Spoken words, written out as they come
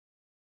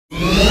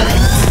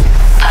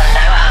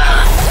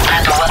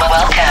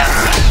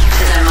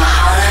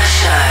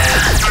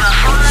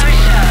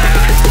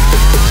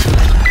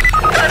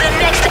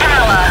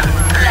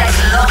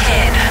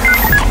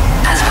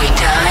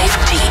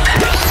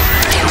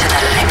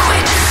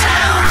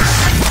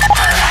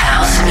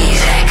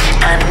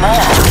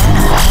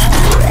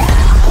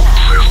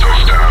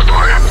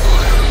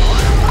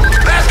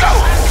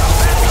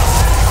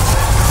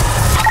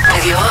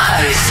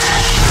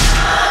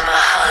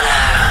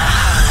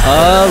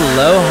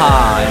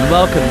Aloha and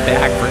welcome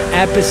back for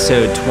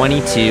episode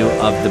 22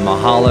 of the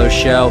Mahalo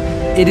Show.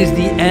 It is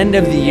the end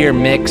of the year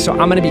mix, so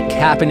I'm going to be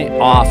capping it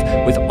off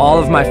with all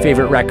of my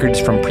favorite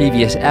records from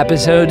previous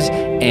episodes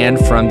and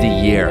from the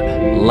year.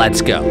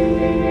 Let's go.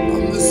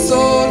 I'm the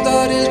soul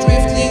that is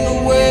drifting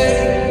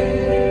away.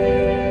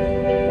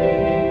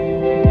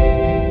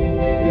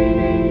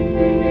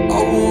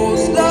 I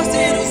was lost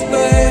in a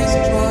space,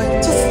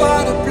 trying to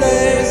find a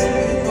place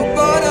with no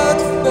border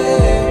to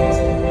face.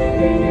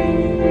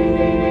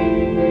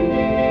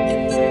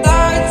 In the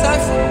nights I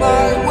find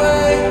my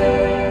way.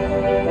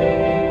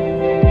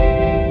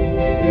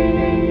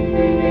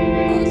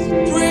 As a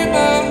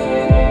dreamer,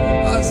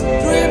 as a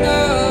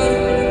dreamer,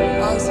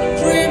 as a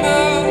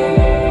dreamer.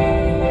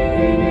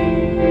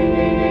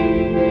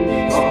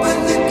 Open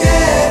the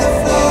gate of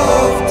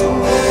love to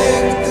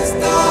make the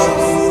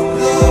stars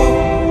glow.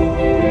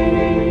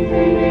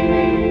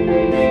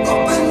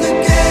 Open the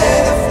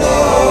gate of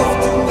love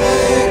to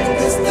make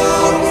the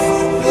stars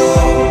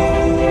glow.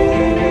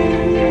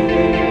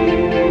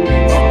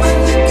 Open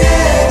the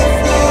gate of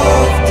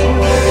love to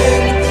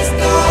make the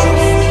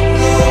stars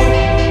glow.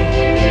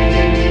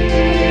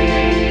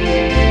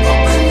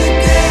 Open the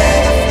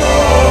gate of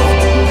love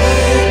to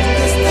make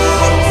the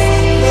stars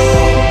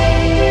glow.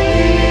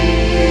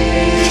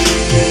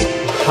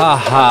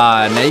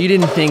 Haha, now you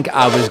didn't think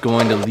I was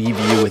going to leave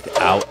you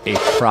without a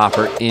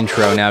proper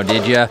intro now,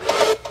 did ya?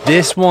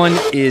 This one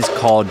is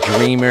called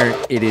Dreamer.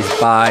 It is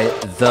by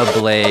The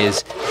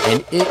Blaze,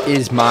 and it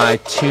is my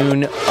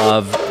tune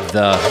of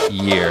the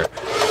year.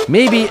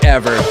 Maybe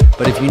ever,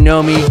 but if you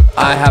know me,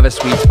 I have a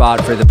sweet spot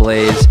for The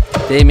Blaze.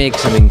 They make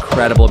some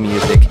incredible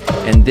music,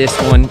 and this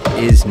one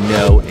is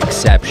no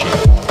exception.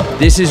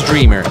 This is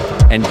Dreamer,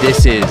 and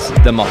this is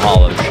the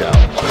Mahalo Show.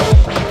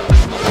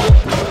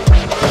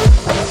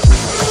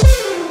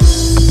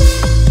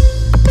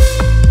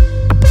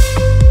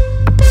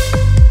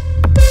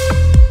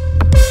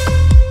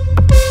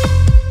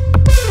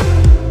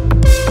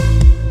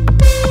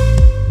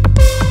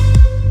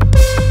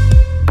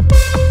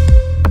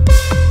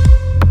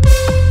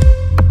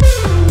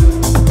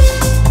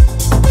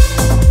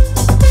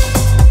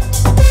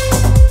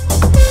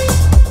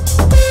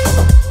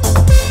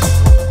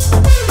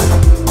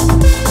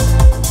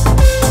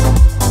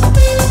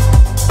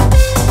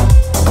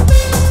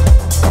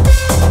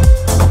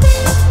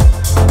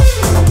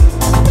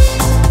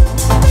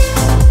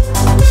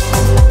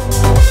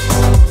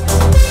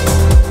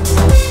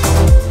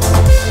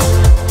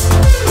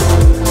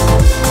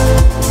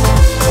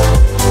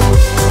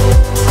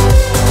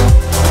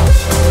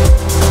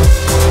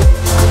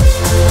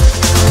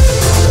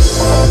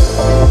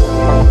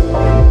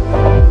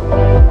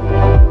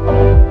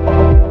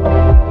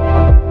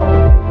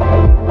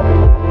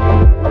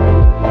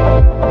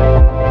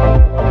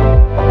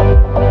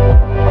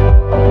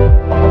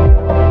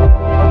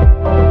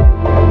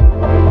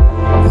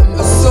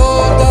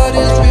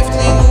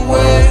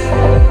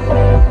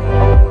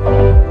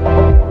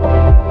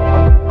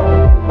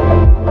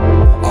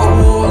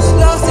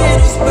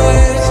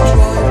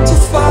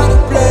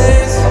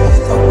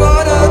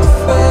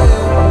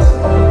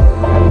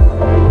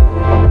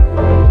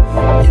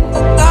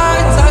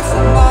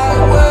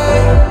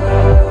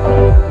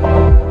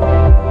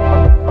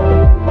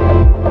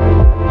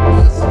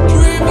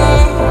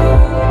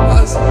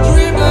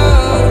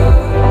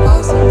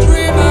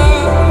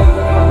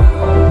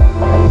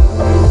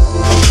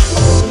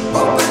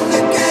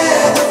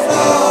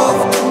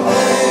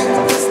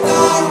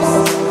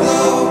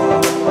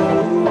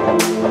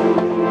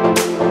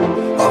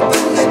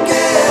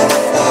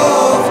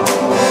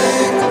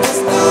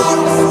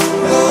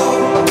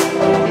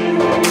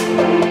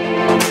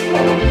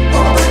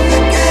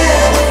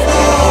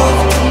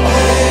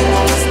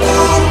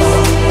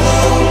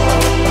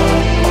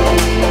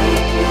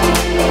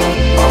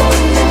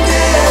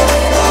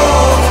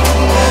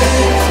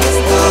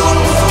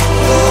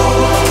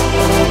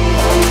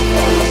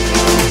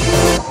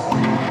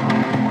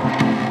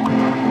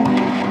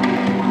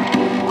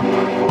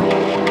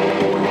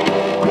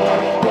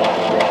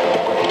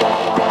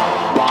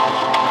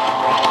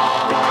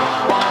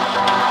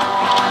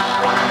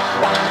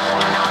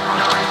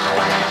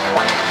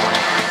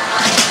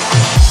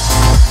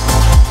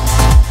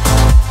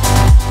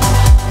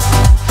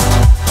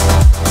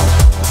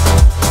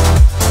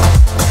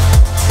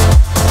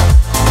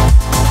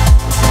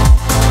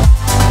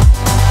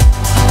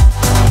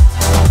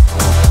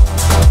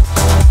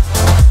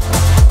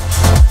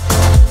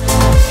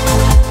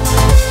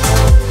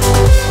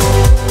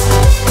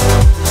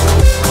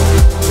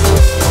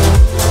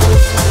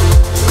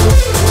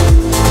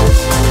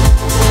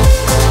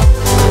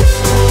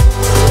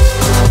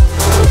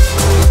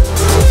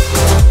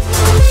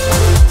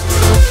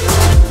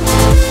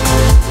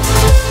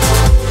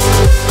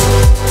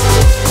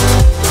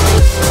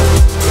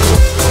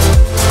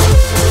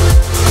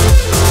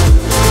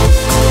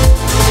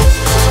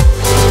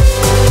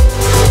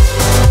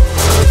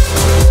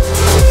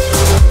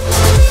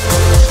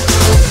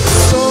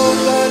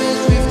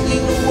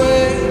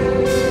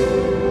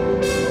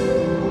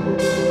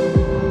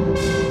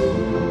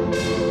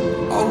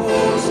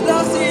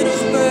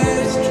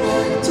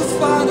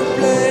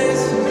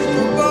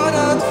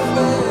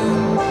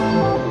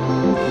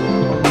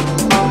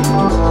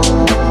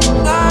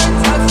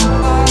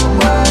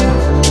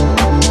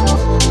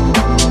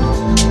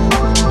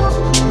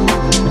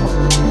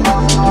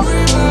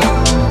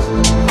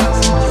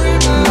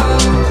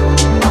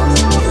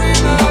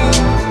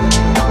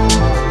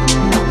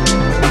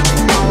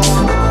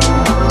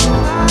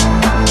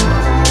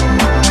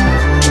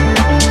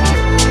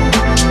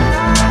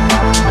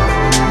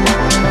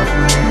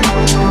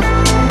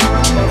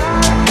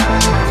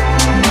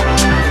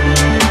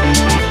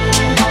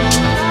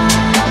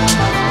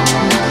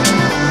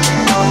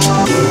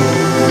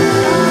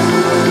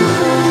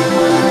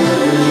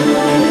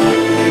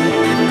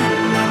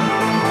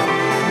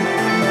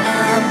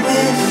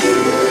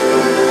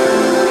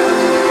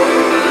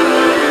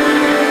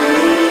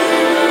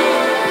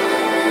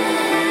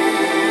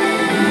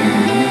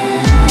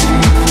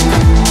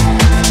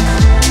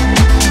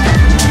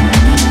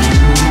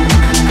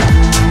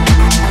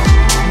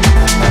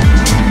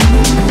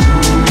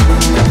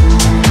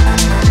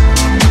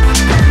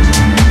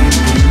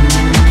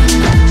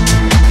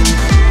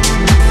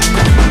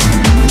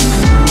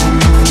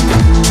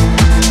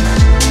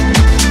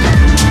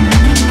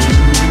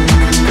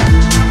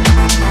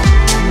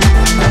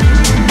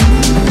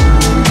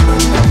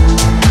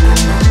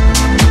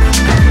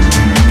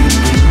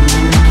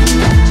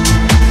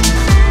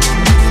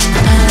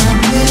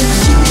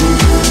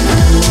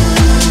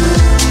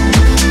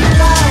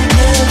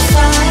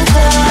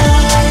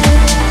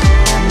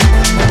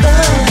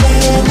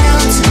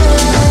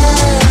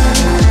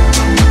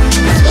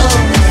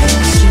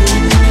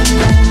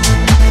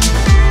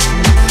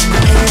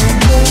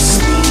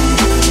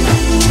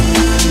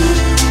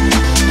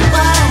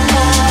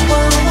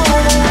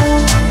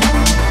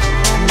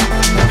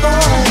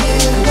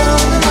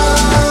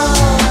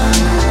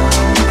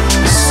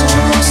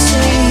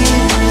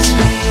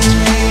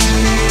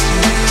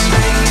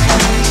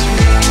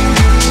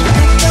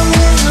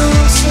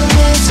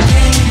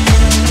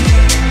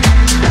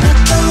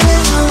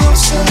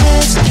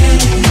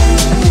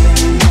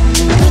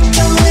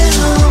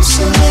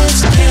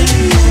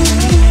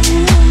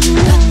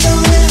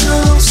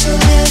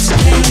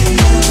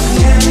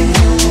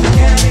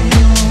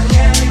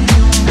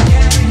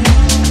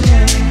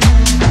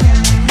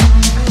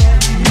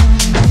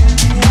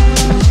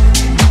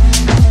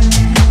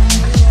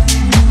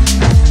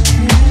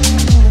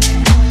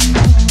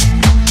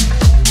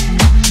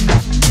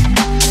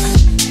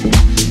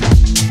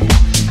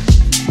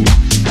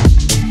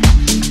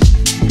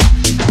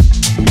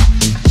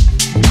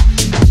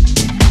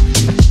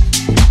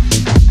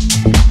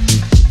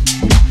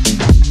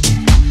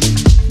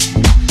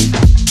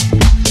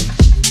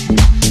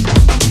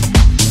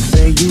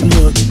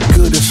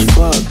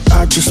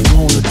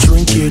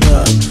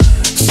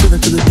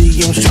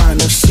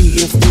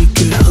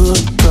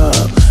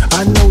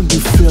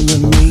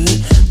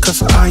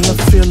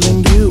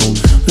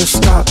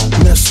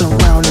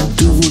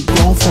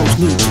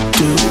 to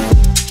do.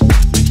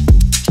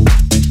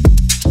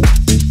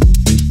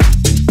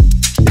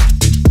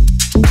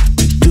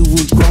 Do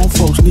what grown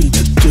folks need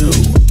to do.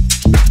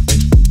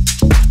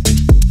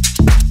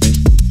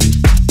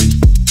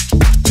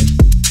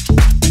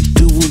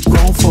 Do what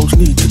grown folks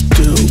need to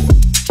do.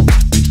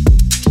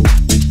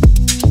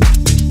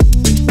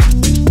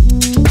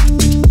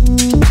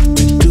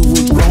 Do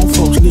what grown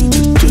folks need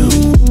to do.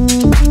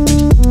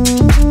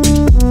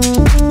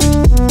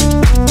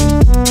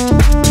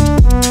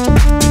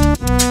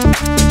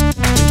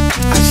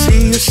 I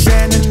see you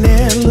standing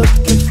there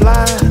looking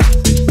fly.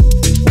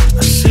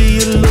 I see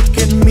you look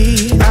at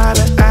me eye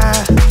to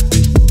eye.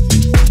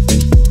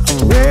 I'm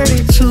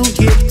ready to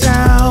get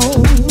down.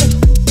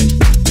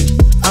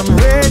 I'm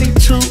ready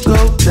to go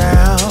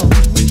down.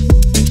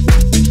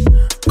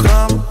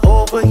 Come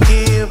over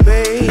here,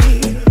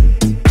 babe.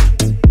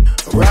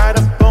 Ride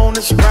up on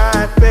this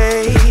ride,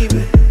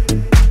 baby.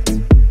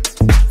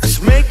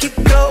 Let's make it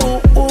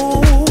go,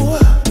 ooh.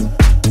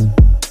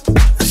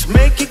 Let's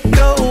make it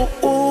go,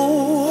 ooh.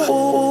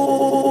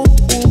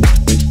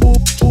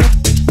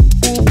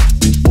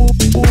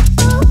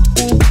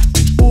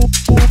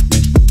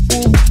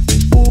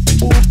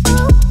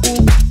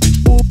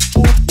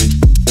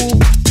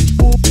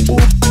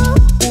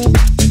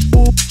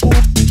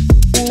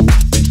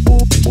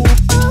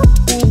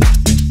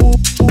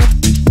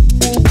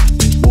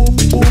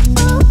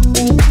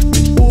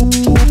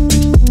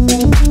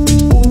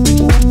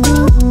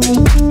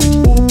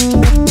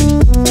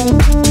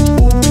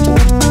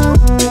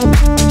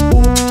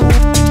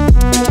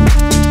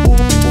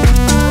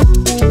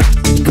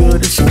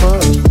 Good as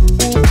fuck,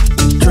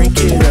 drink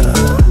it up.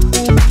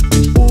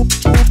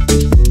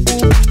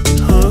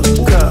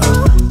 Hook up,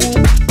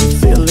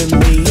 feeling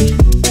me,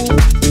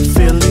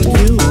 feeling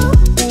you.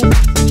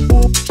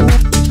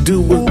 Do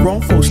what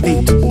grown folks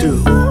need to do.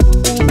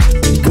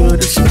 Good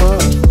as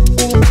fuck,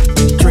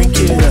 drink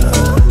it up.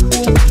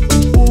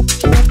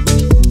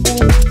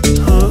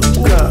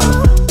 Hook up,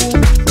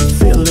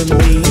 feeling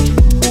me,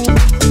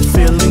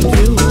 feeling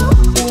you.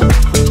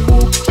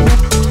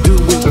 Do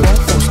what grown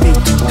folks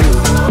need to do.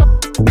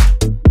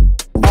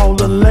 All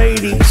the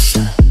ladies,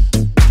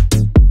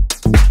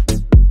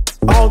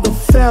 all the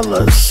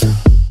fellas,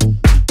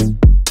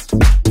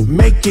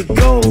 make it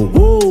go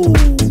woo.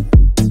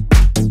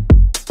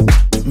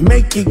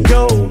 Make it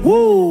go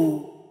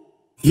woo.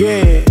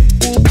 Yeah.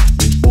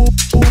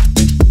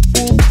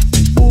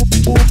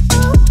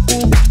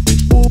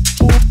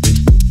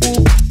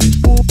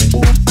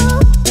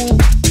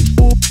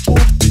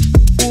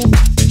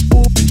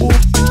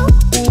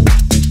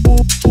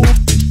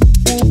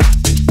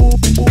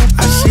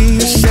 I see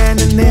you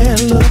standing there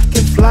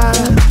looking fly.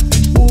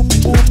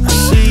 I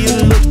see you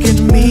look at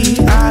me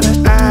eye to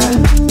eye.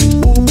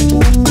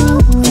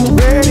 I'm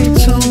ready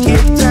to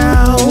get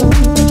down.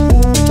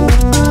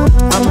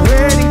 I'm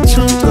ready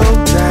to go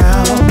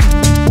down.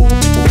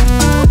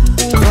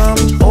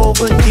 Come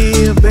over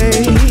here,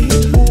 babe.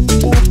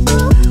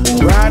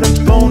 Ride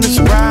up on this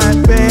ride,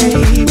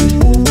 babe.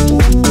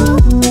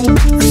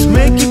 Let's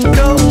make it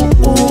go,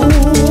 ooh.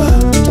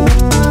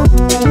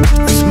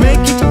 Let's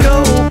make it go,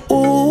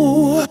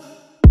 ooh.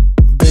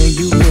 Babe,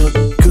 you look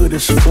good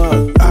as fuck.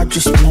 I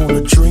just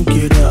wanna drink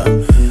it up.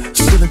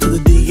 Sitting to the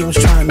DMs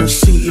trying to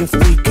see if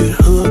we could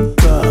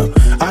hook up.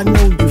 I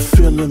know you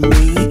feeling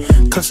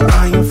me, cause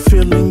I am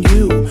feeling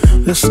you.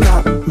 Let's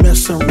stop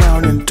messing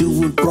around and do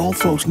what grown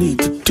folks need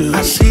to do.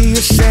 I see you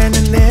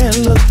standing there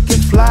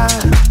looking fly.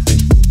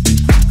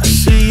 I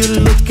see you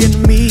look at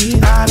me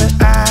eye to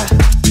eye.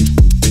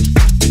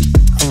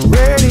 I'm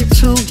ready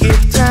to get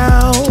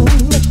down.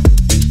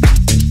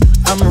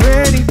 I'm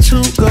ready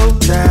to go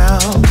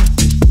down.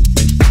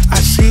 I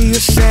see you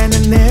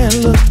standing there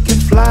looking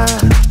fly.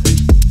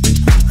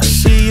 I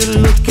see you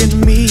look at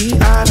me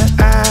eye to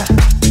eye.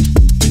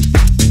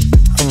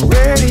 I'm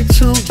ready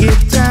to get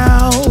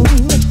down.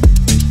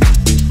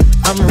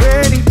 I'm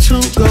ready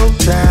to go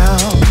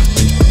down.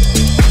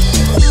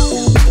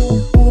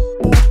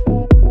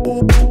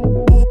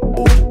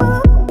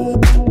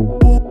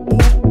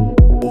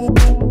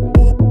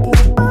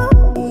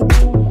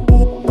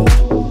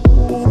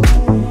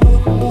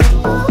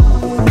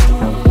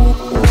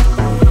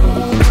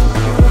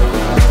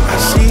 I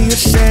see you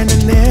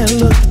standing there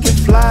looking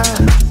fly.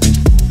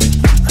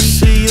 I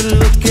see you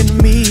look at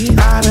me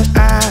eye to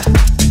eye.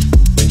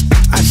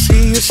 I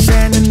see you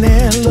standing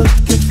there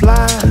looking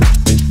fly.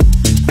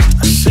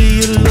 I see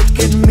you look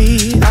at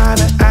me eye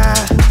to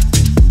eye.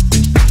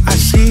 I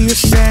see you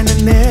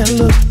standing there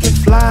looking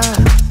fly.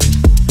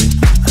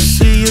 I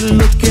see you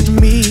look at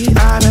me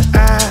eye to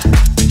eye.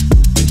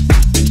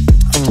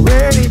 I'm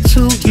ready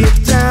to get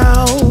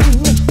down.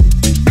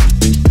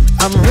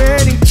 I'm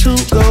ready to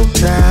go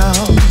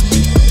down.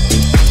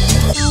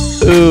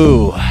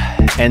 Ooh,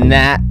 and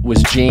that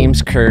was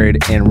James Curd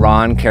and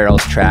Ron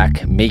Carroll's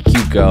track, Make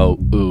You Go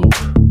Ooh,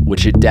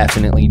 which it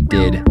definitely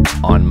did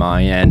on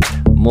my end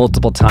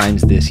multiple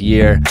times this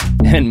year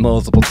and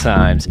multiple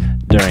times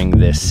during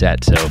this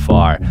set so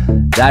far.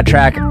 That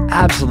track,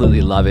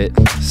 absolutely love it.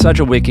 Such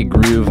a wicked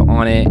groove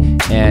on it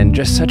and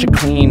just such a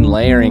clean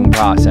layering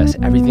process.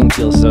 Everything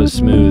feels so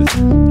smooth.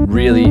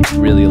 Really,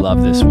 really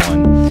love this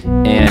one.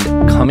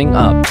 And coming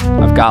up,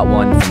 I've got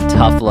one from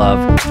Tough Love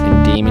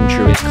and Damon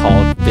Truitt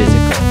called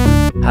Physical.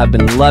 I've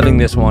been loving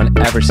this one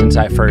ever since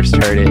I first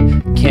heard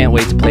it. Can't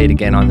wait to play it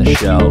again on the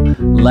show.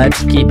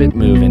 Let's keep it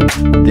moving.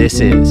 This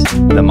is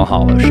the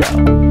Mahalo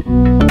Show.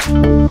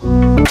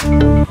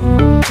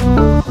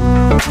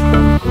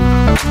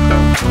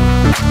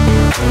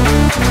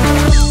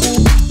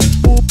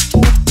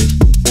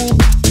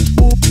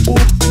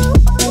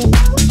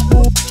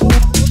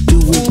 Do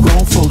what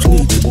grown folks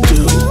need to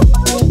do.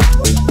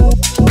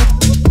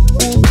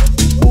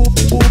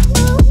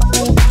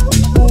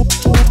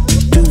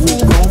 Do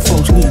what grown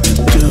folks need to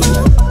do.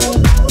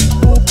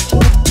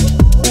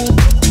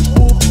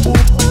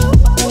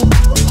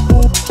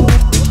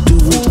 Do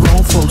what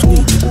grown folks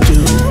need to do.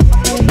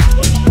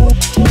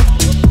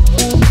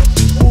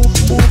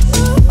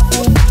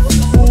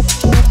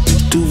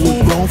 Do what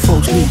grown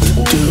folks need to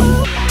do.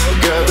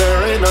 Girl, there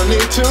ain't no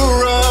need to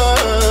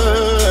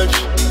rush.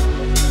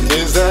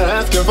 Is that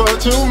asking for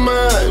too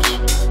much?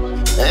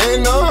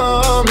 Ain't no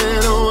harm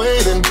in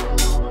waiting.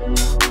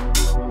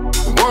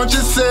 Won't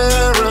you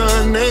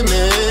serenade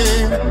me?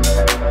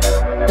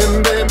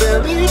 And baby,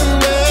 believe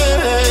me,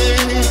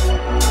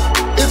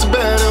 it's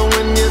better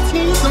when you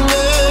tease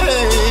me.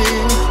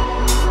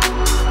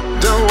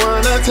 Don't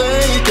wanna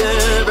take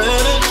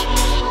advantage,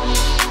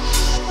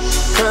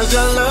 'cause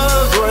your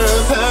love's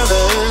worth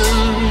having.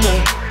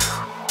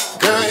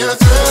 Girl, your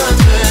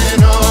touch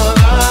ain't all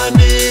I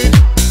need.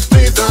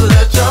 Please don't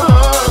let your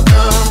heart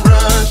come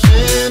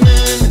rushing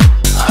in.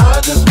 I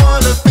just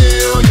wanna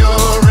feel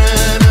your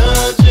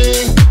energy.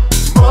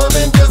 More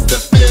than just the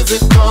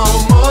physical,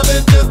 more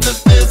than just the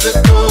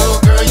physical.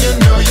 Girl, you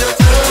know your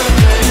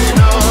touch ain't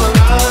all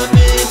I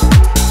need.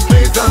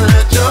 Please don't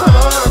let your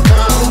heart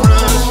come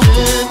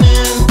rushing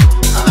in.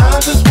 I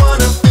just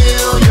wanna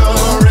feel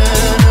your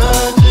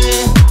energy.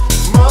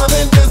 More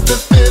than just the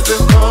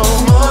physical,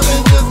 more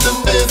than just the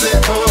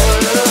physical.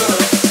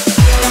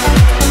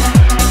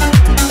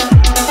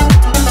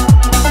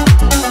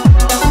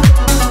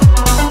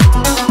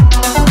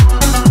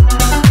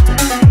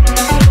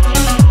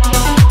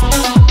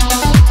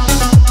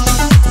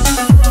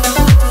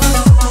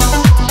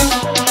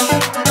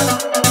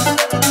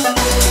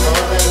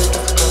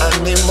 I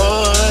need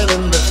more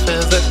than the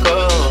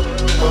physical.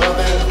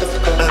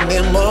 I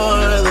need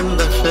more than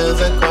the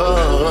physical.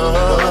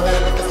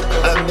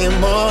 I need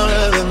more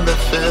than the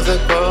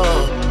physical.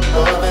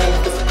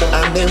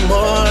 I need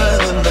more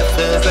than the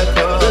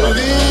physical.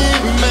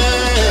 Believe me,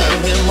 I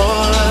need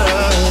more,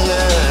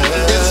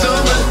 yeah. It's so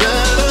much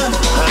better.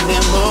 I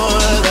need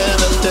more than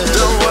the physical.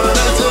 Don't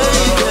wanna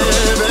take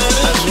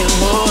advantage. I need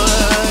more,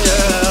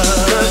 yeah.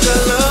 'Cause your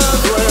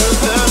love's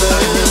worth having.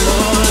 I need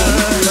more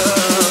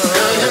love.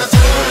 Girl, your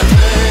touch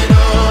ain't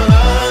all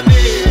I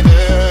need.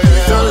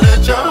 Don't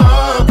let your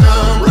heart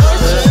come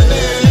rushing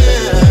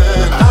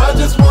in. I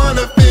just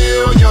wanna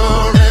feel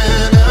your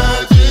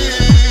energy.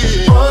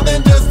 More than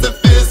just the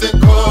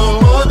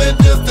physical, more than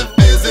just the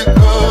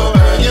physical.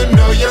 Girl, you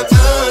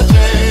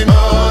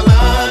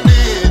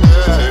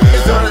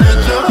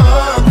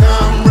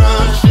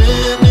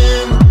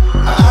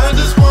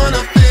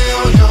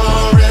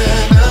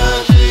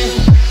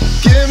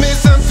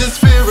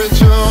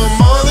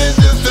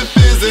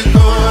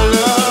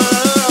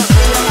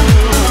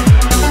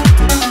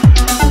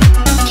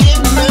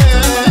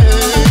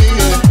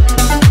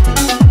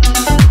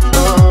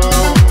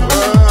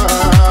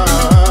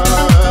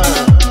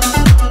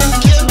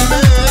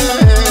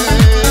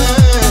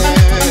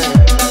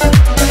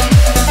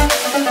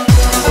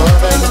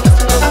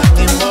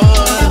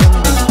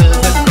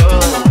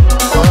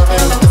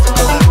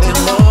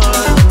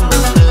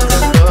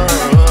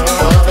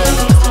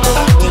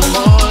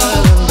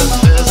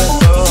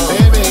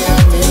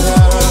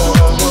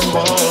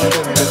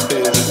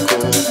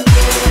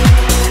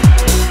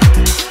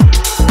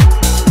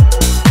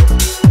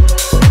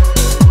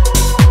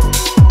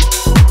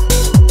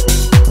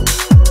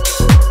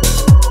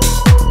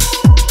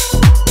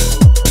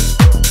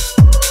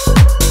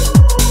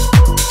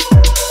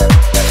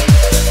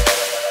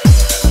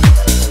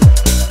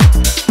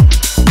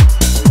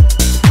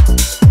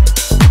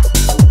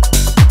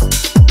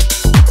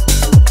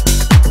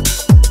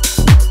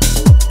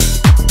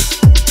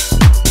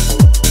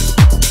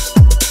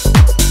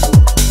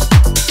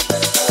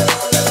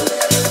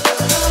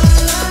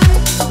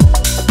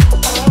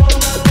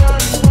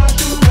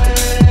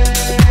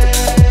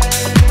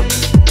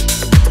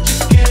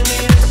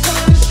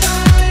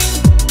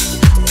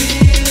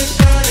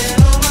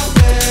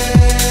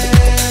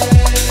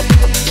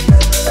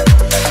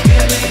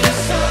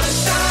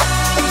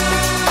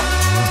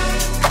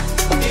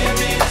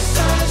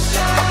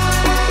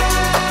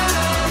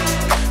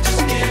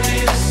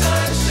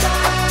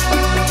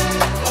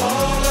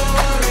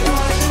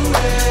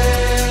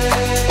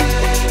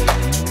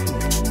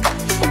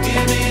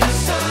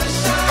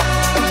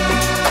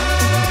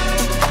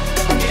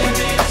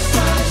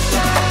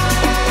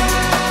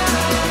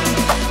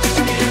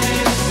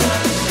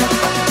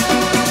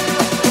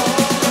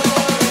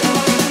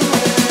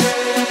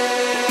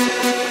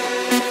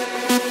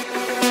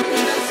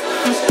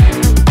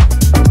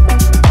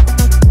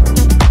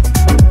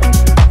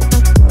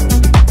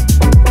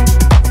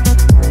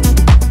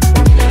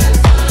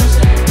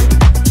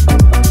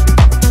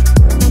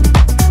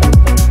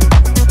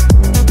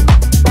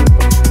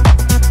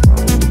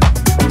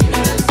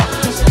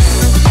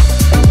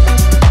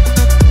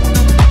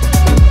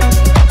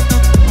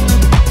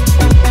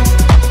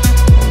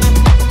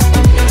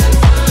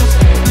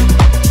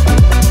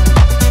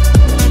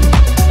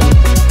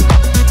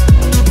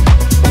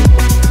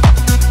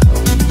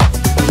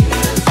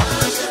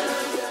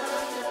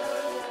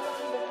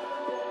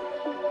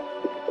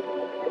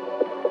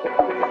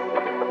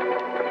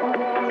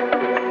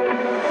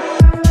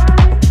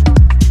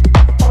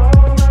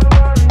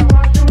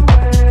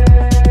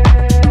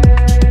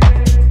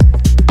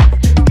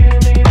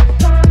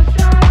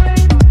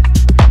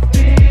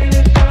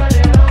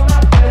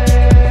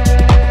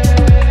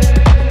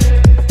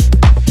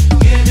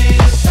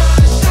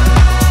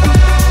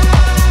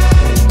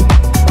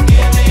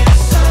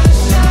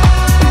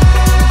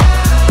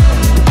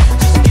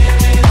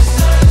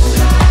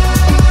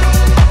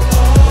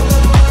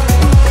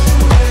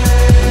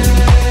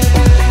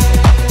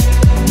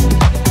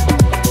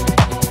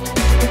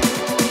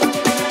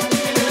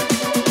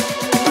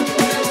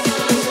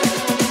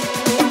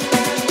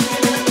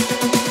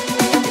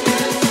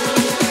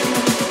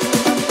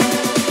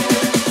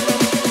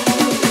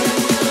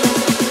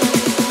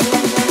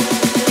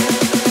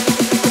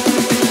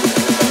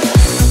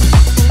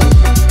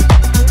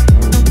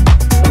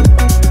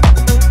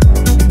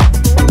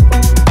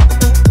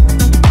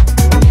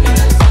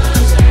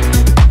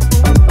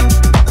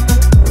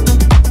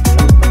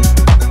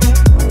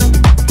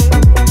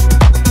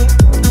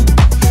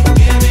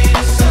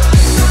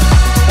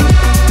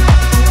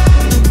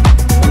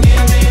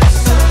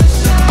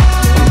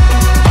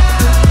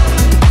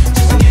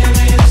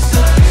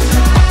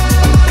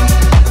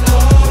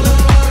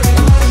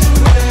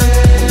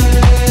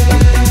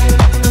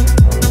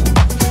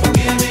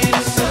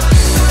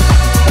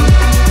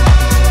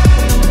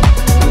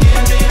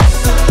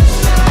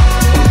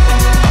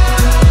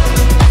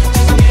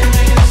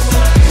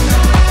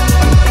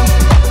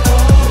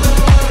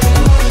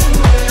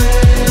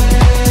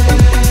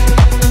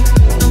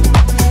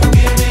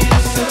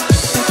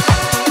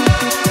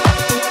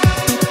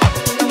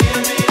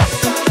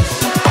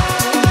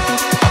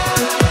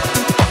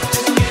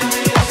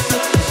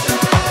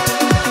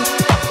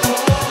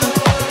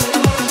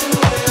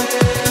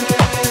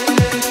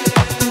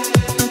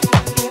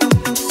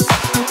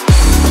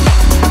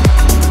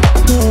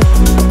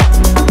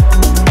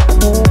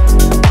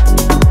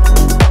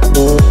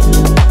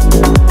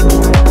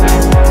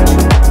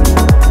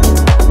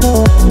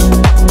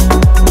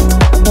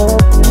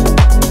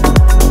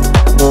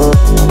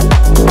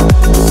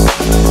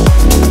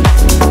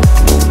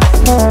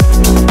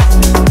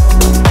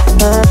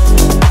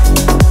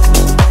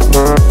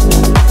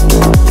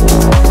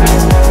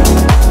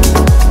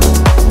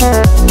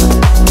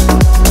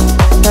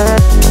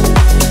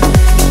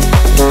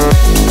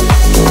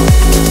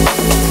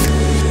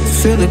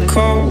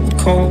cold,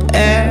 cold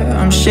air,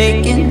 I'm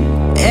shaking.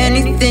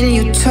 Anything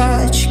you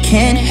touch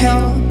can't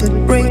help but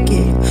break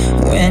it.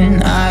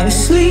 When I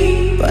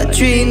sleep, I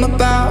dream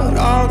about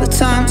all the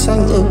times I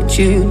looked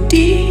you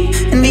deep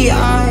in the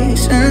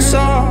eyes and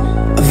saw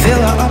a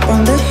villa up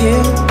on the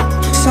hill.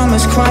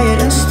 Summer's quiet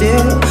and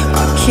still.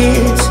 Our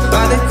kids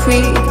by the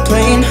creek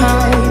playing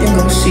hide and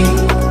go seek.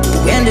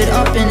 We ended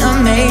up in a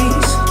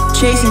maze,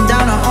 chasing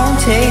down our own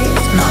taste.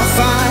 And our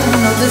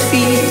final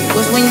defeat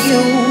was when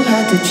you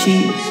had to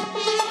cheat.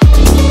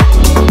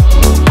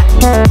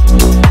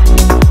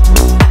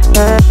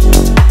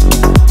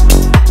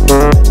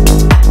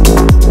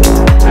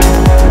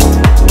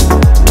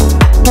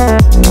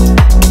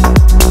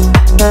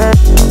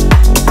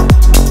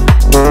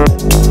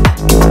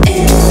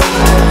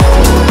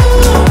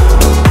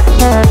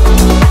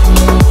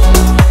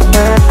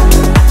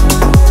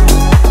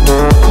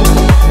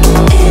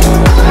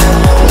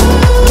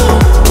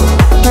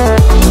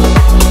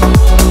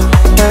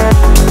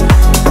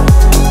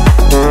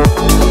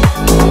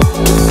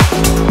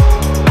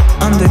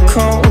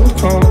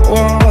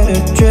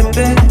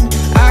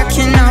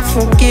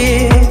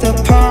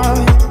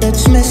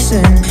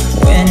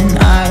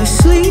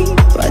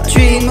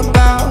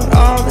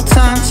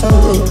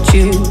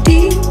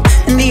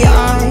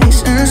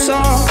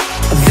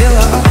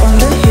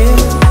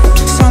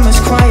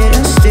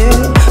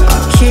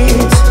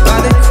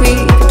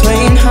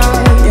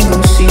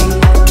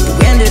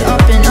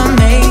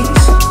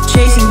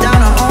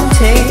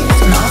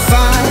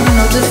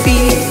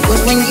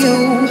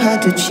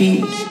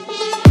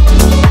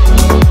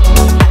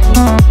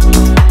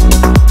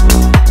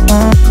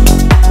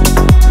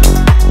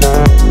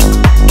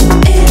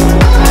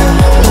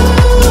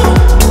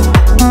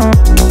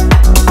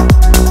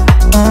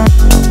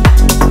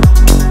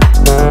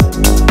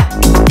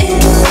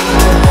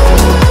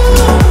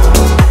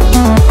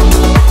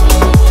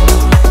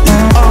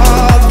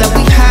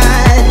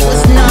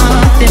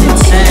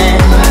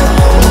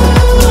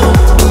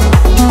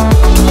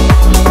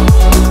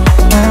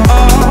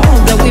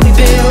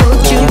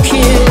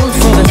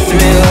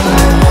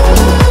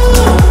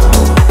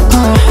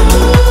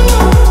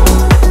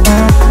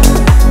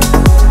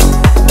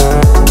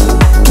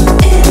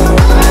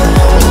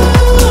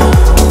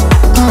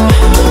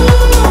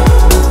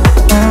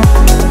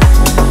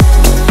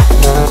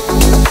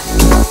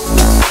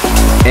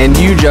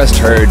 Just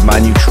heard my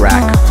new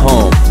track,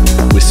 Home,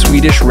 with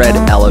Swedish Red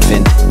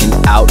Elephant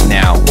and out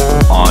now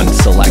on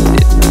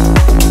Selected.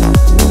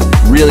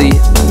 Really,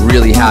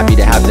 really happy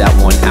to have that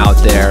one out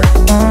there.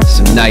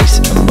 Some nice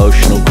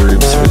emotional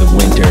grooves for the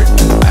winter.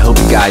 I hope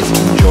you guys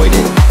enjoyed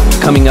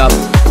it. Coming up,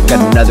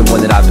 got another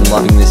one that I've been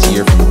loving this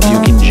year from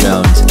Duke and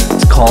Jones.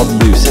 It's called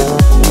Lucid.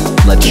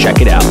 Let's check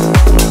it out.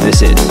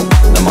 This is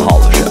the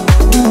Mahalo Show.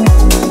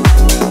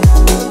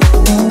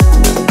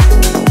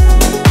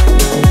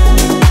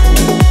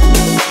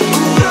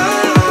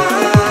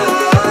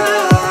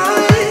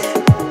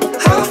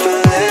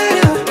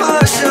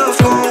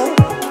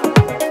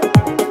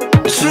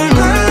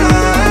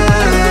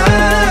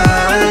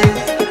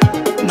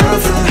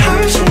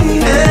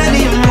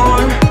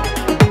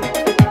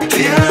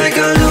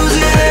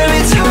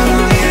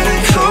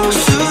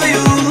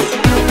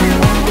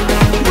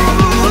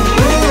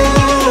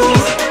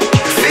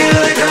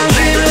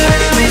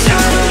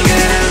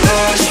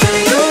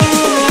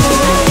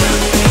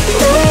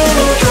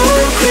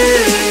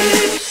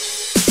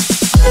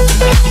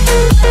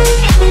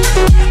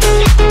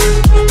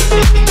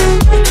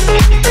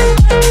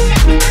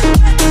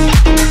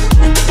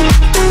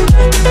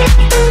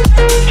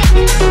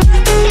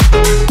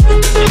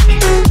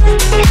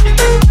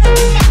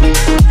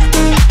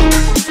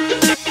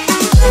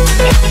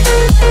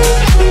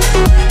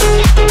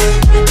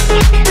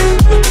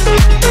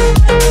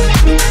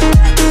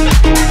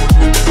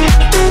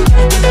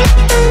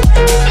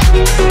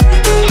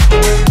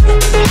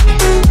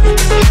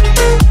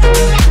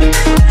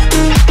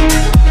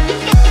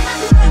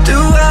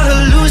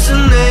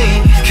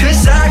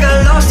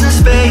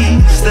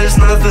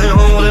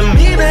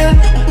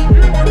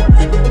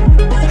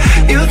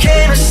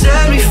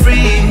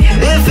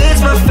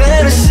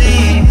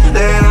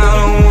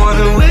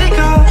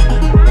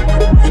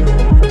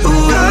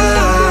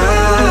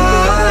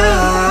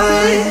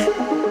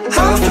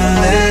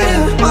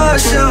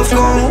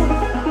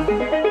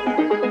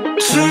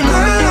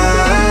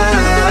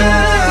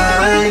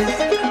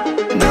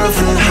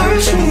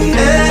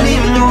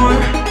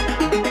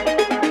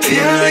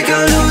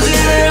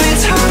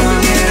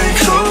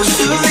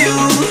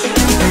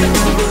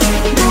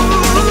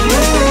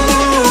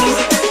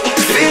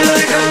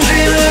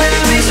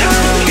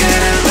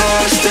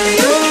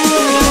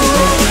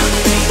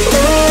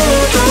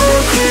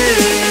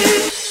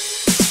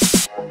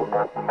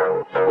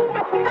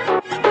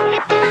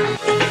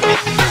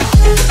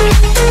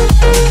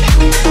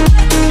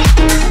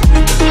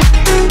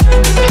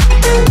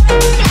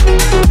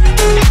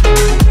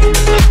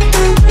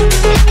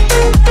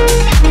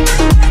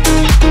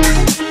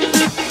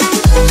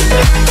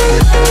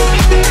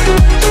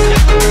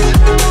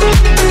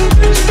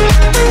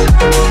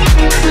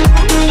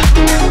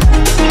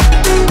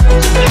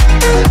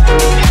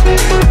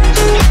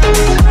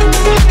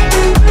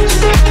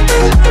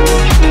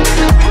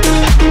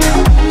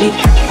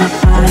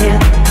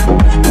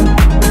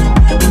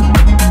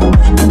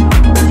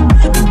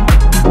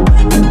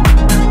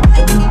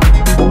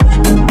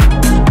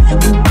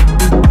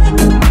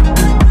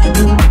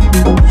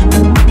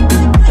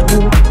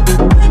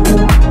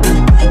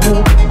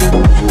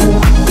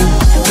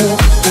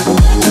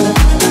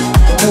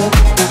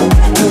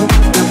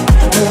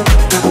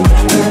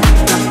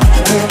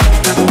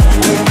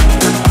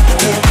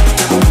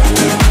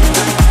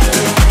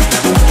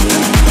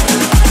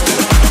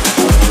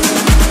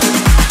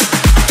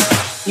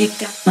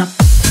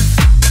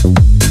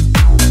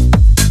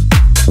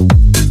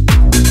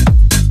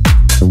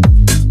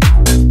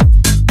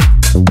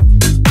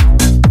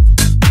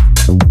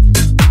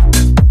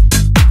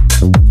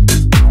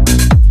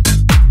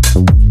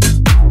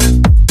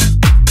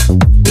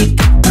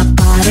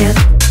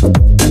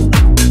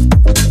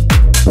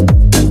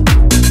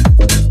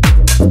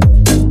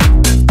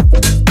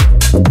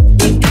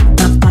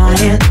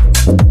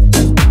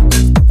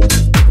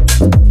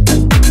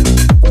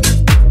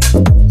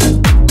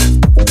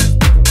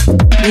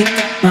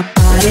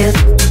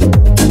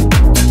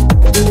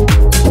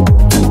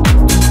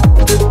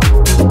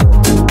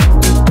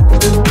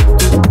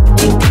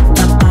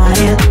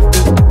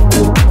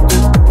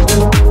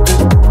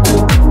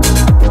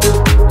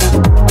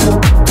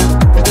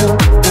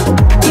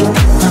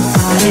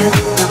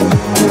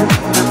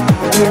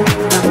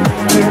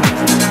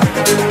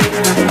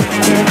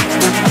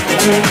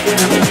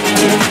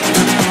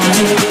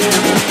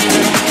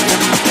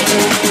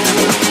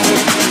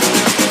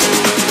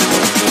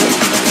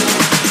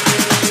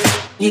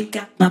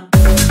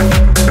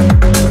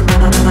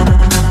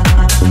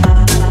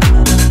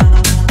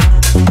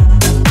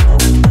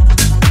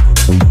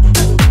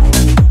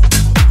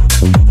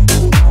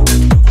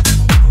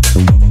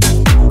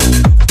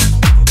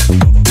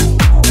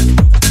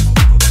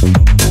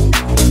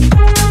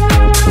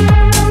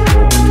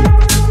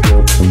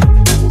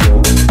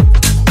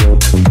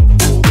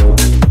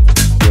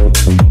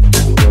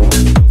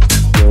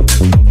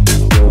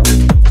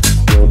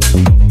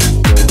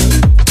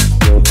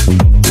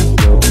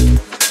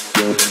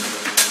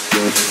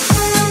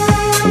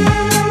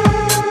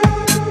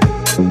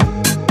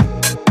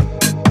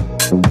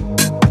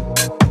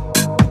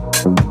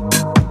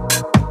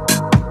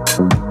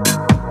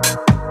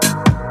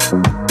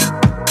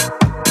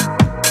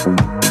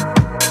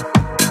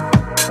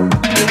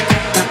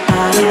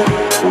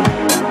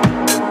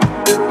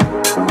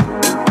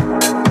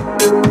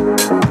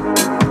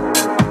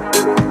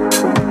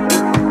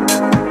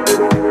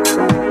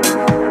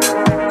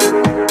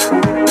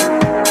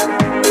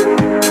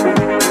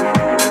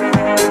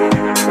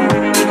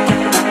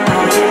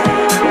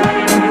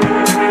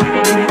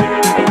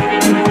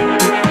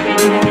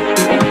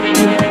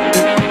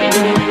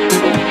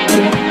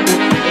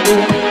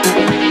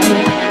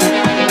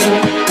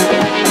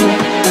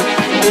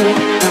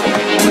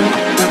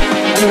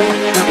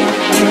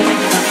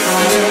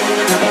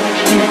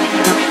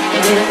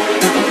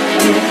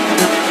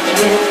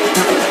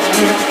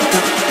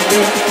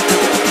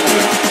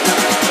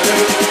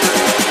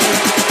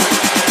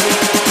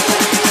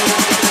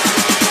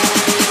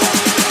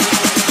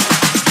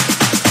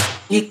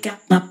 You got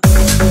my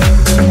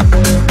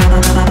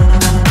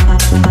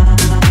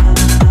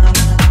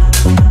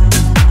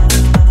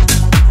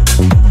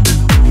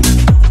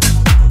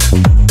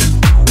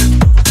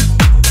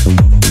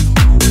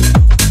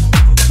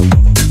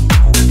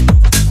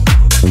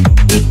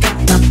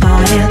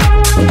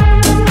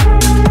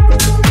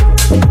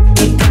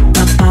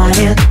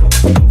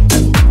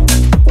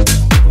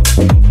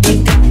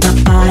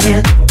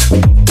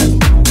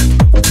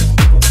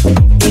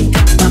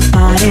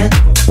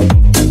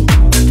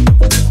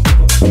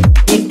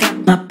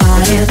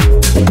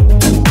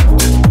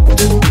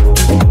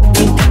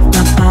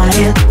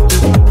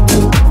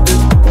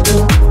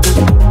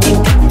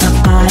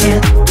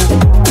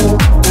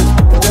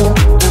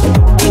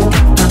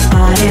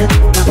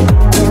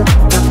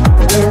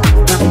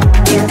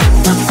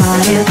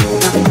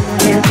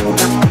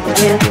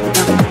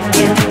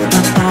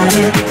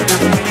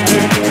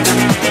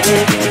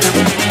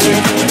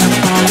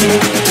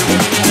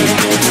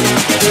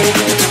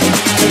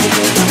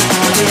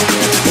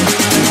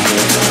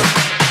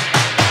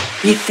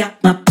you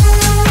got my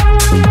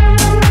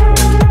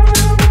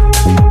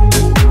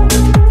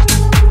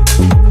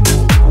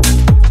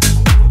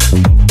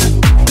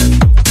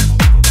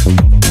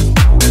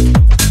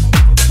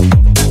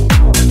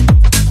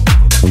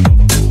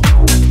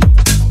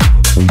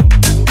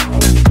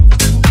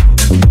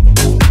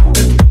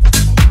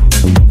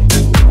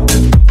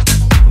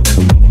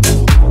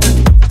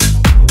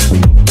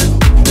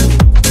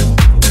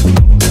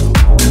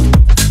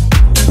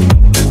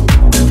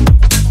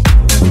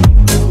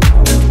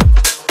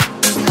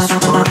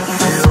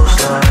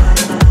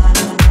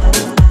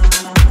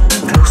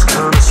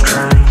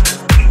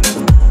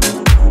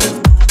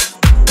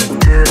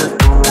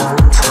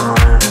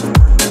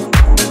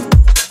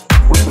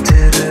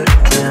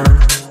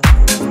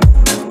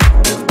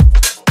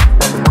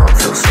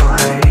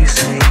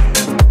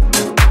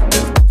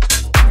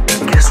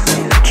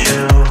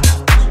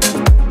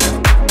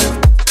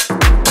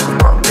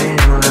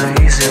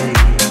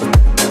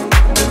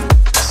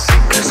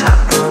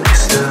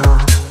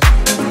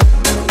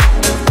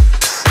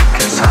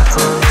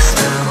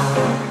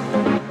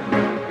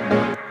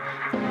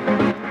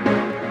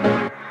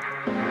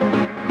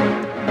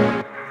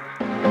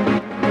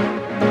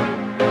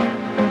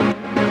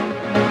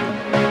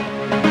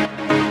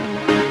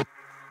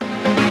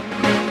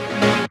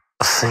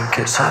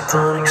it's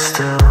happening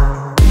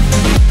still.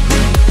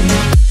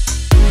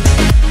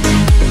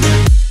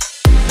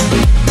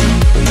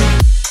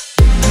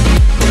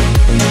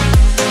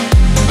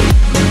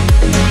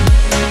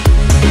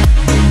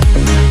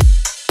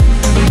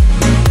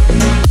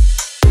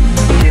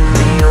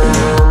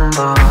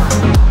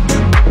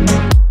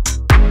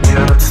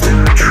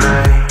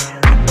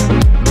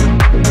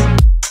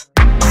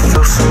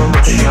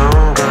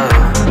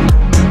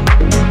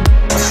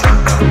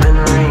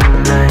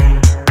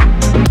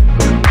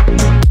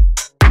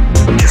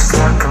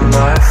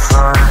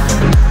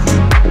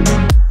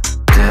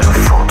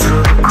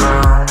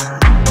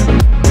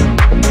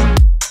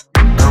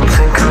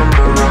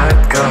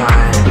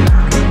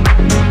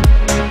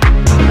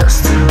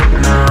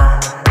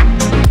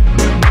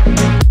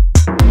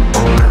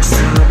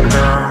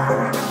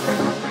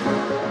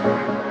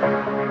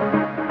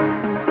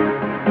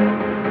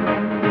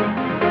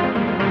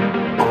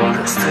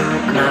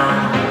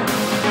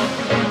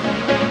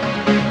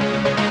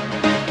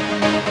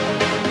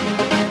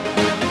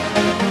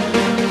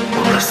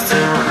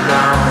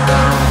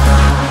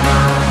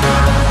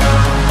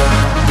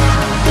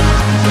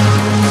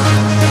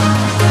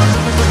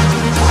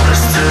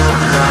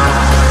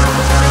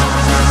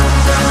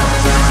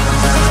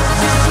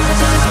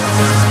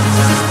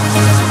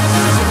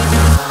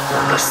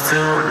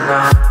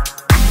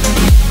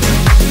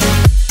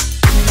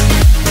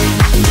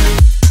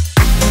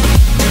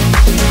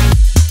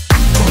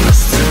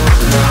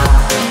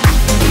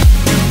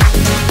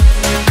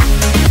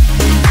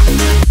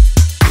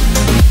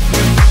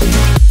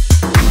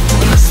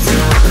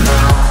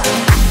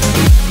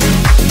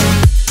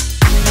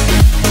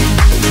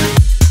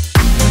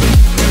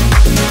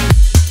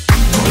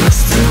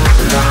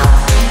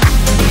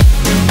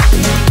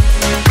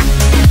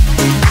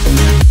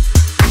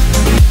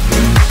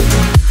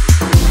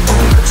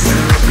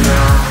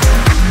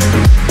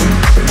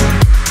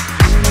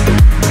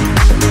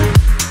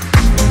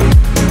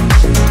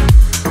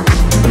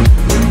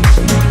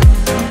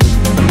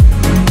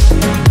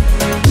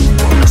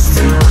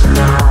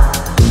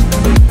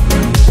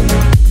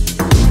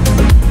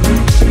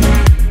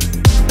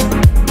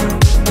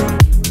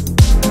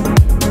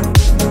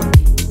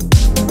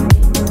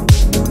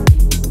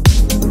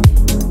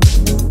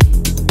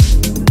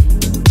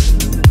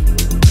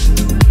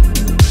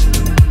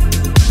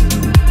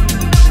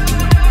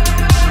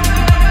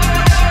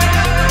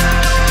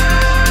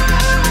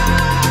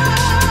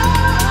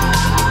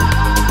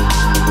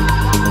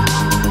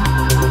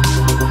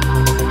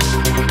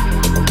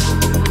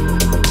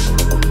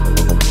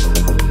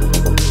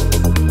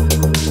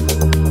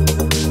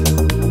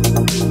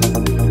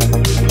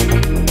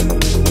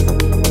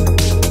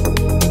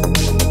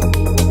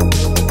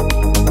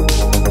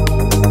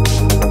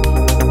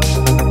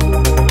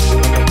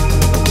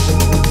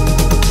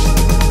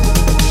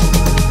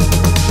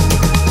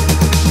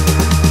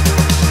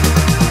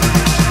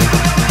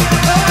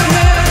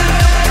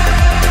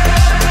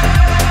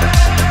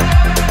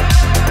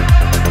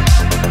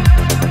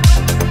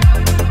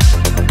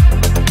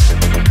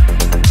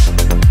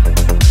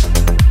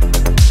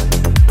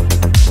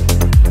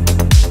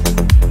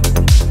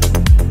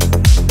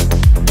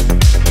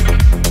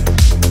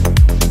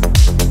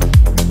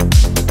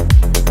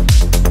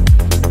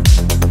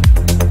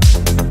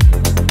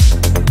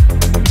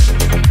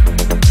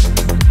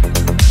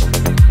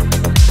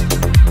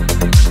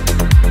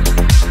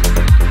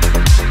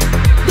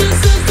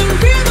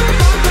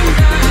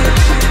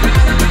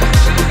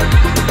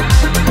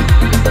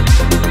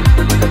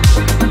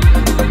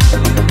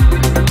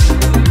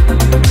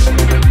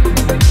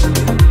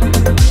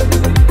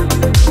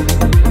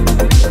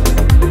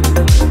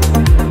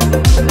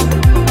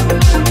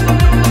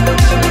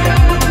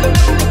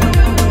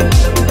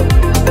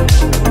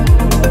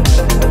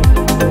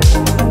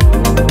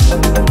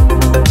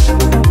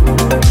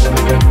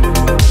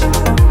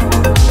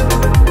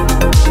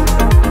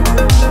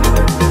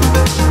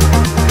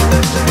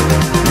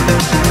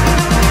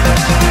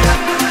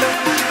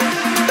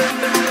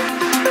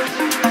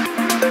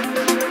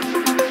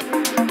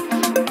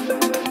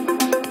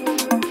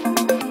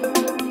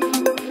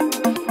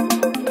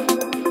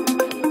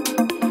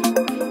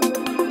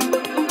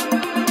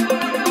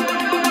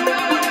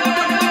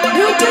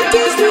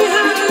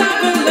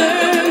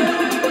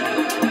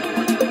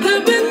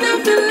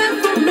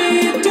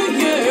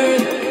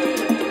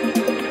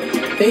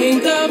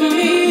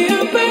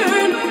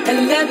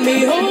 let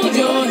me hold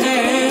your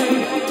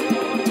hand.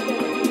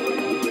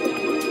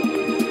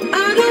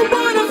 I don't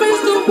wanna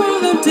face the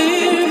world of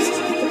tears.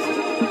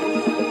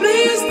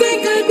 Please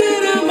think I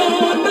did, I'm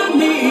on my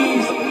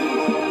knees.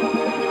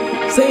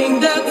 Sing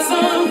that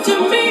song to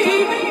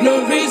me,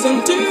 no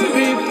reason to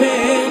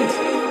repent.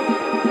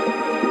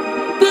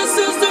 This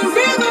is the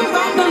rhythm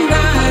of the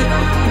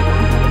night,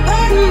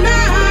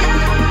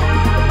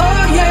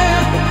 oh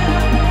yeah.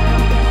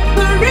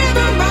 The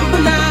rhythm of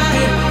the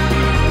night.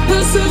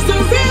 This is the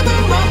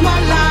rhythm of my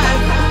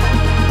life,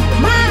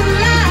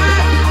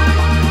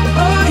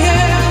 oh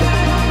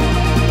yeah.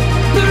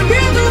 The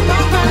rhythm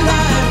of my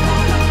life.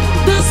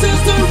 This is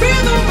the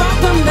rhythm of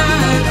the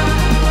night,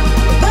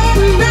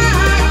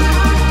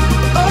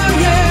 oh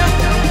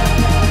yeah.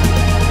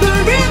 The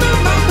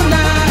rhythm of the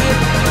night.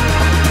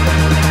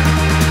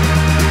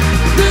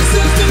 This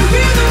is the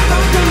rhythm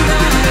of the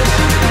night,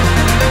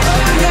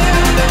 oh yeah.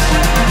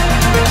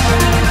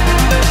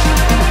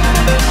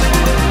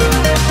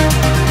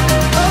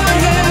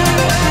 Oh yeah.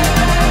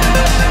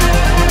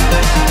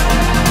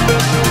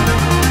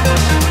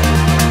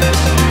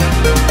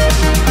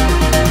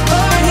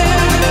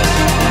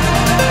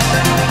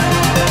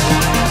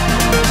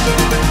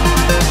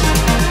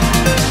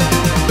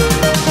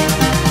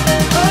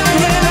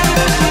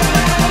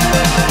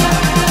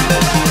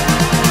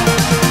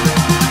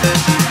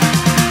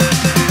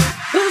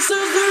 This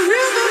is the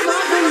rhythm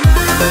of the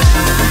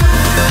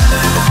night.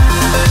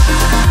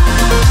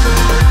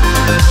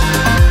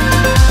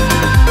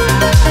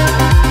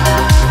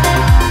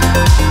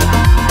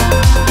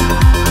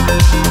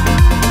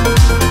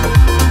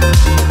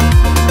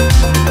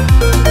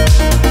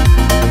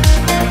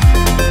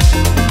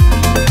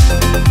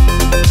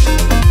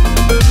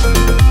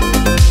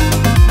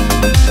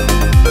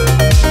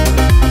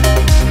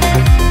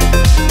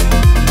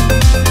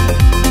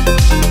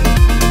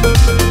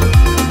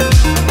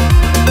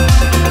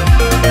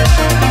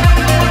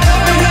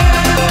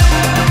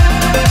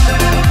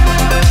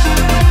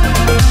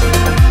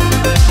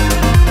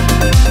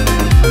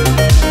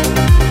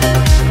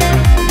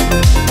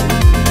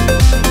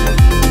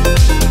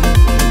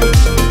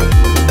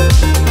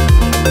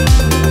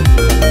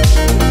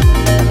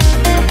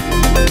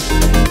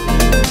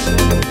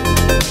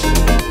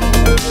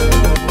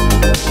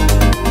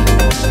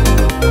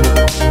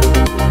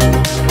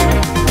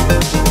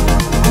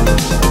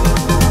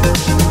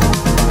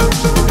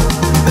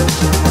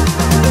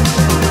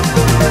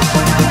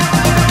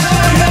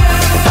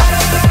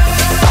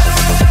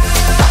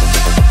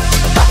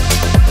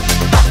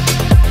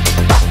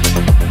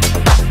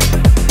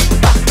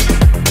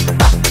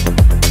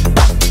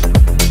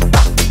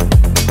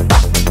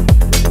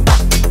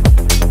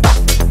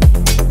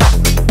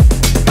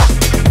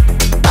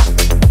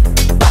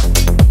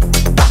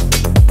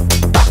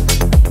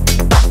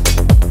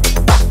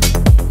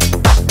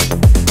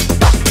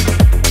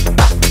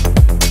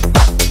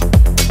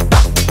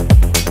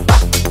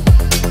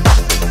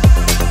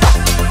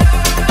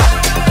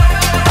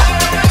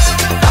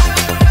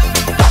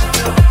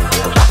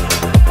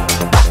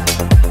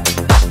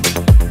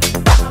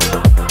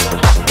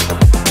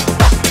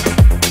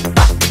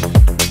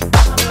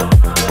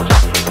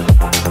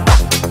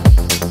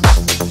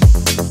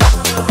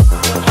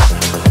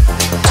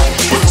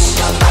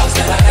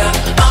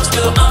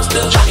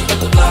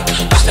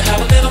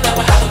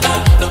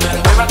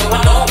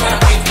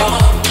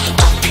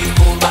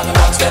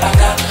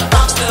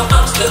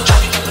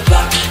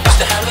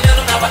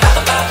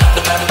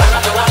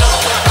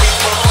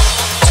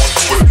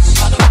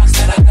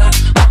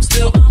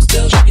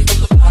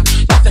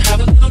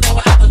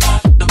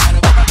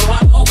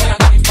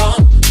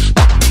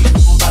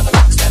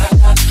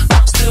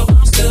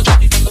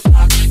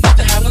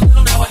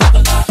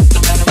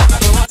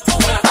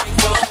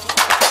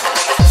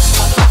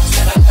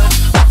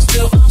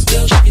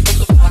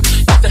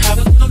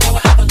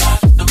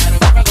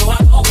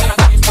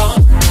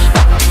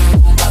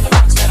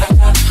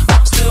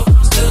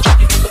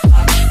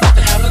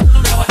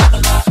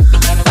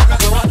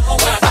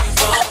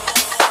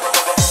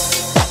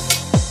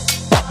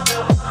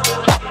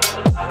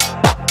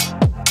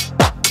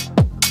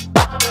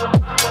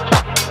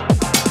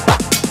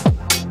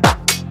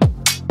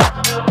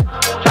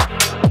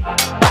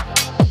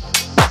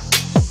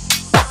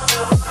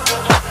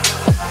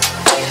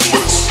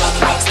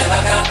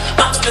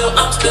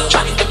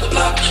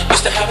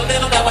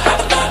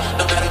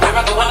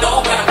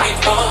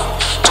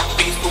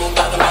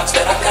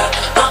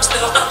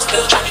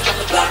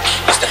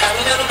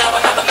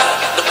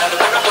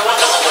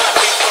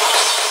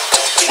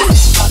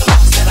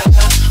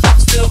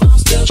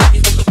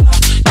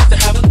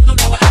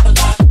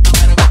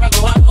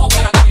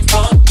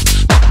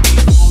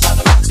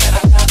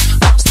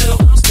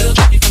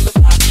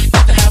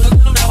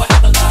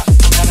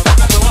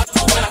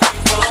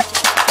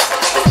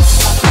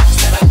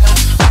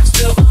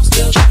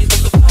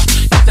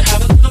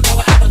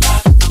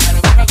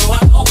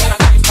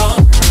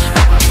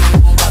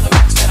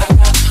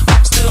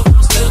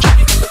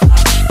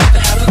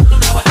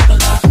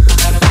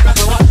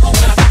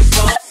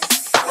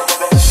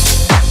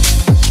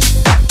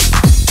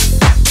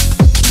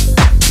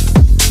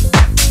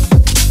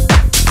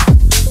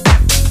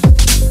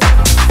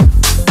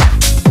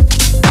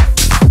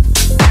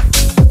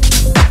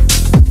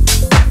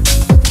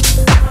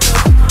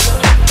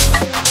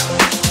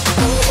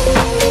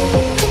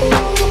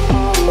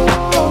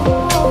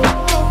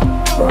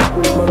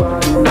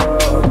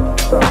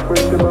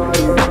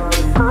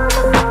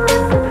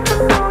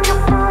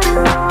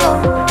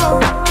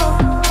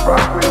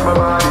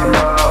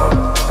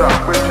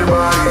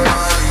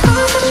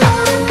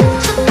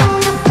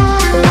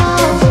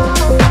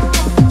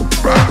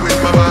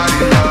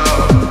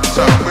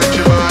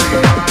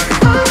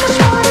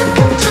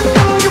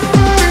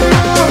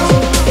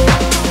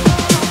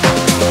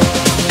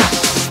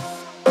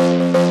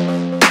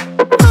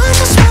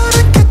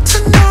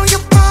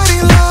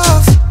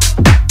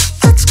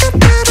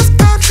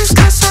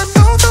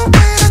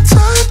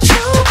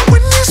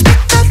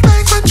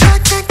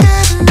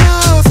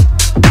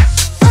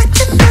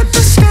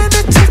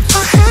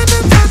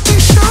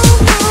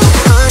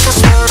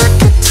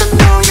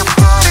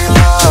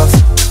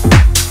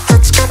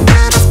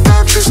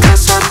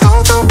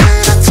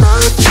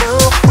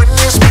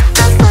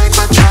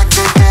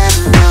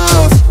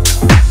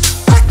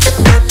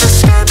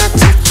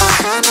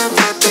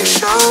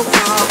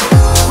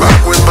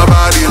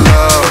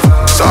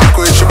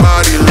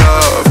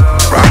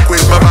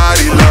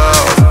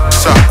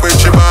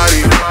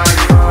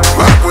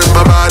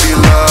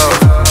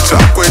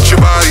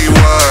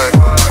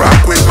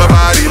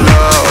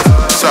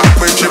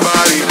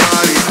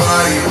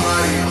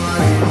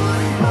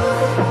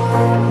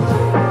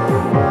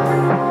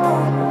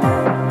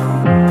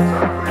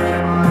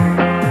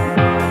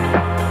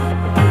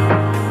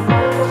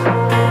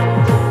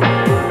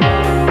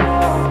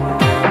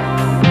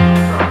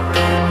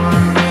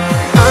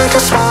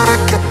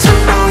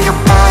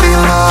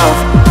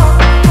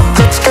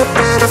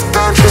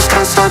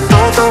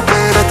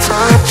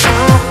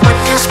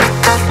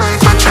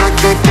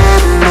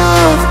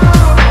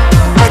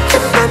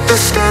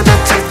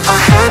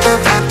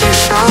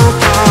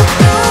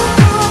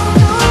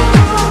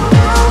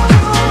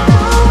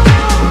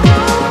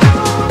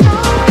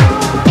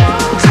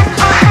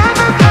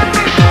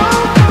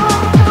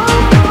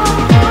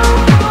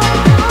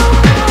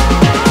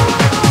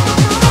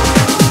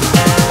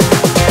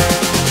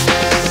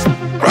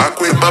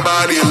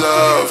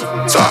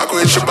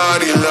 with your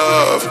body,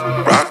 love.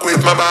 Rock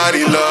with my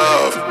body,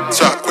 love.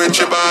 Talk with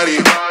your body.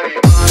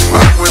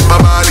 Rock with my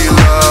body,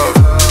 love.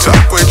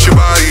 Talk with your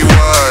body,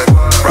 what?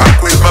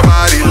 Rock with my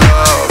body,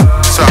 love.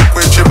 Talk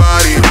with your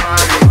body.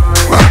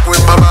 Rock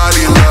with my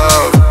body,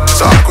 love.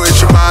 Talk with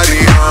your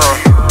body,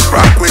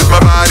 rock with my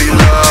body,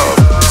 love.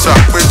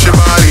 Talk with your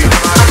body.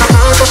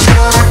 I just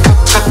wanna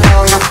get to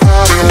know your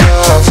body,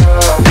 love.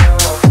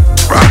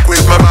 Rock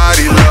with my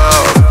body,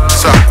 love.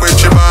 Talk with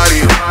your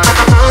body.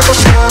 I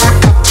just wanna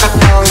get to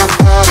know your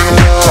body,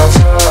 love.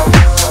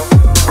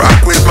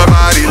 Rock with my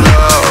body,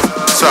 love.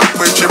 Talk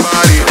with your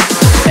body.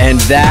 And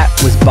that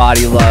was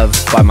Body Love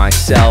by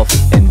myself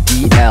and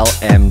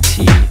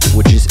DLMT,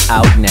 which is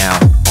out now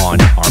on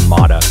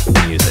Armada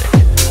Music.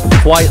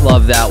 Quite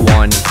love that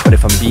one, but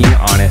if I'm being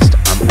honest,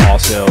 I'm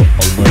also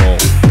a little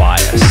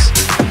biased.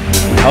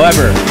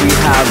 However, we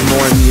have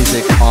more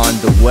music on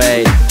the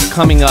way.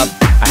 Coming up,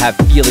 I have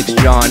Felix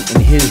John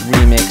and his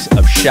remix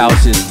of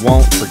Shous's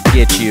Won't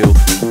Forget You.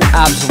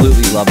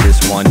 Absolutely love this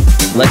one.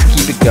 Let's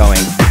keep it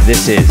going.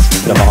 This is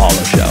the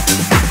Mahalo Show.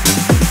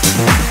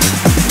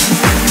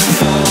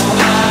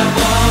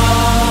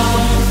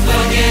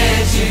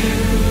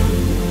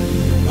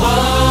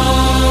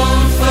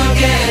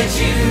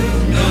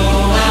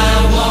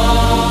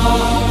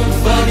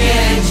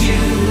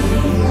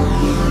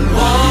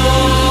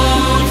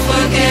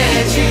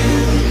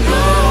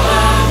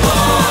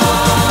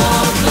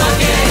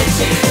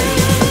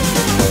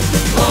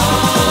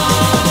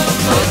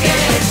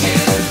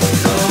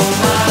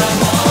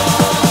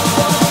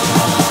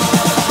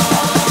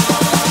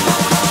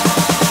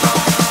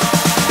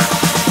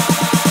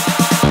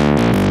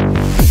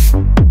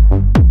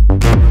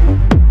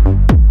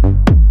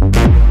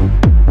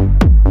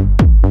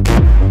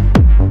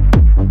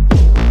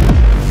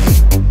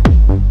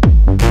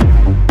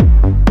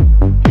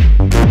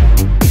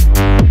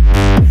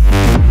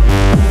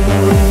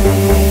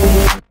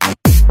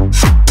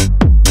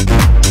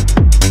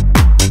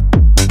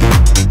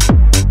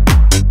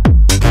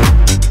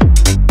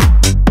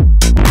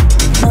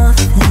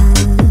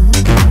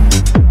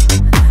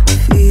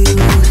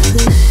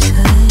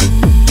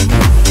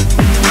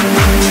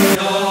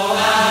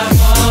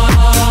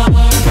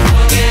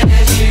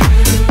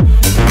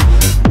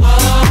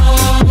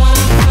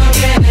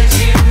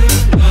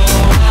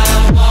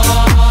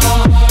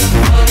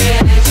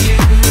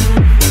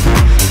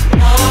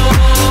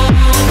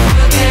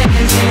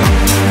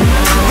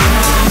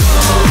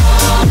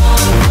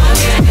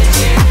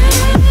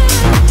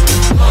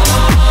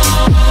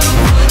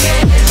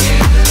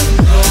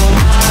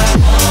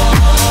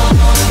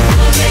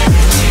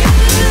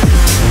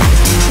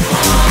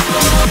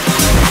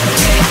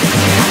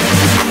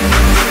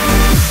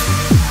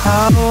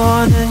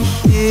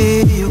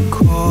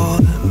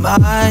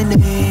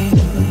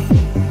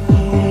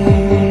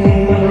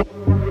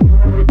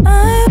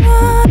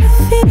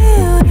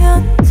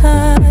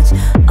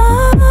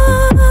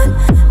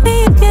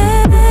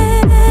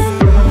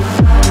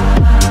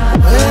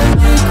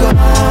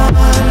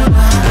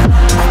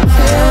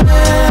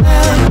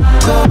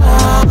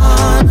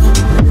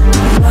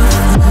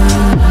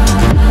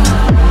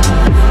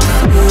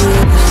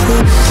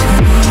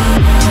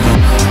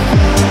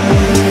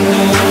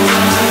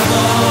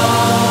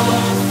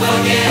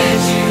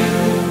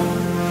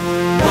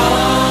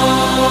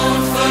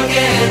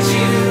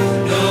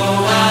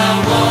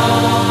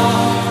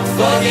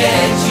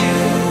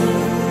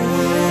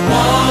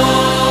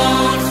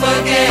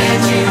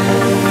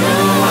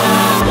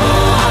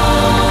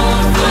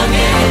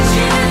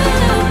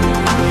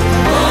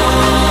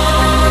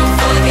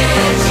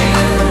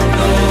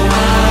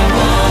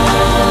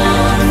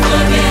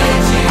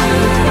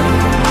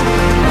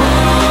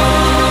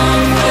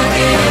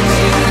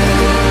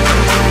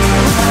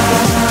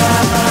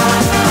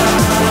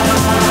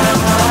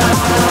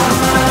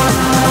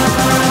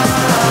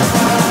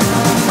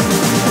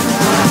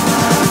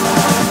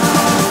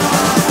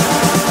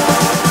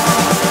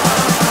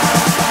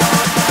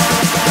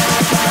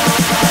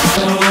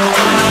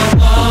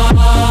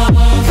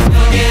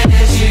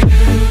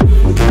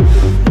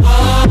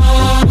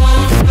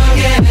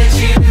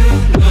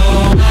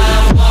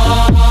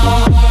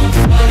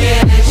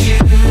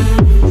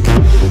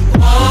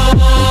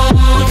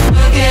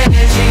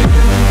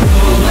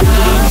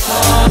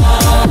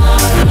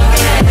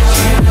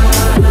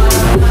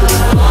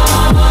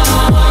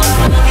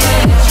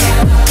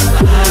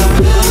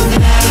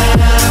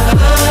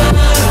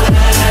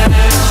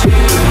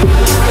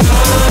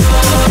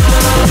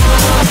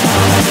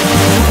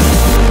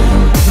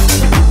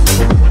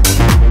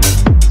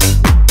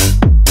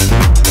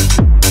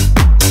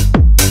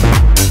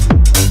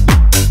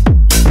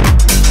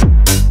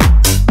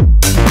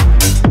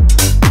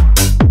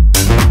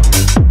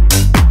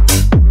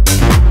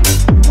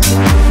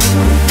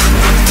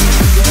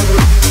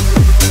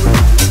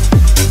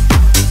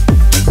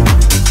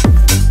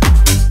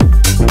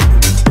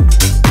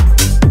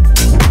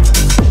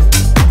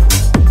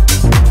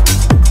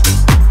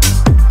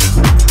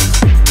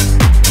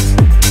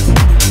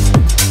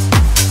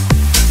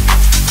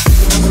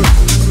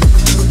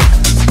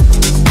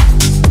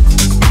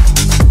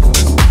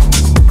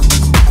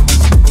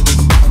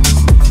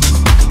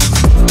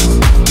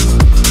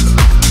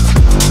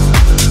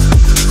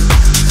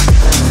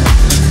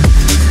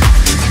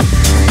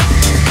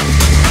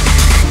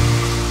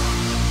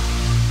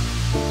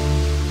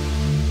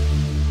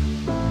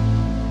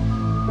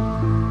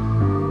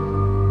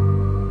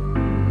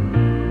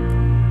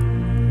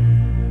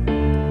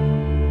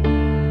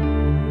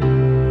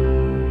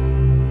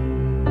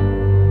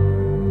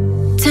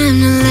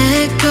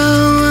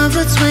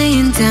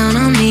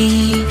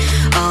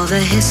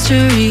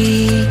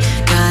 history.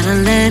 Gotta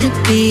let it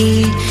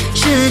be.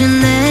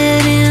 Shouldn't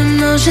let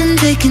emotion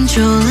take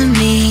control of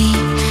me.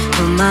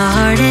 Put my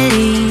heart at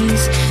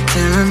ease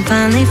till I'm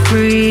finally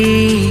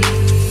free.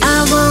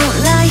 I won't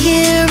lie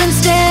here and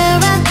stare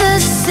at the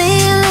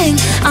ceiling.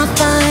 I'll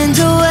find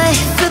a way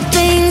for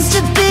things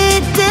to be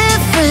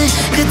different.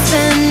 Could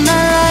spend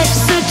my life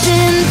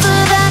searching for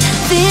that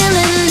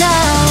feeling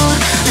now.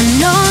 I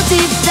know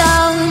deep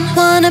down,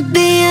 wanna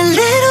be a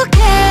little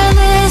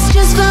careless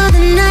just for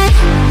the night.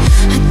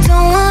 I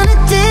don't wanna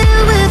deal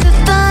with the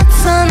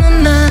thoughts on my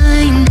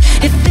mind.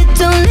 If it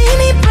don't leave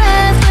me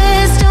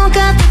breathless, don't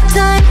got the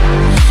time.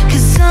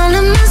 Cause all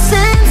of my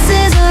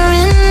senses are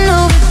in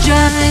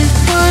overdrive.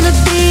 Wanna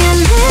be a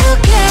little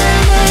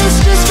careless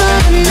just for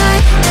the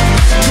night.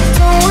 I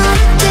don't wanna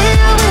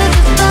deal with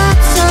the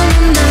thoughts on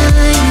my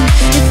mind.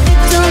 If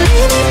it don't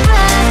leave me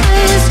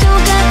breathless,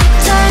 don't got the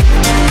time.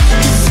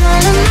 Cause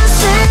all of my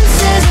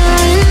senses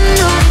are in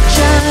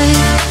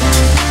overdrive.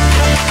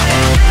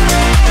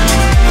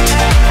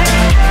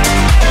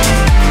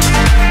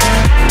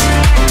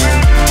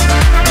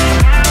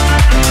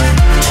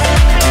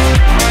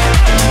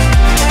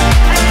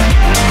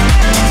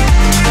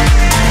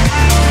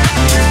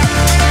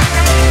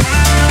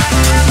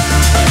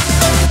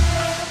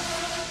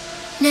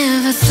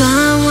 Never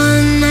thought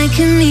one night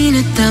could mean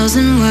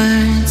 1,000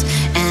 words,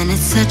 and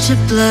it's such a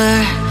blur.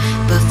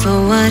 But for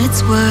what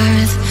it's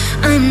worth,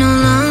 I'm no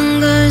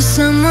longer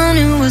someone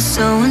who was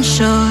so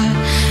unsure.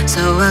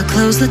 So I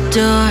close the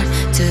door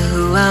to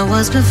who I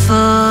was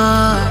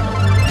before.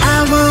 I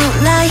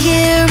won't lie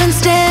here and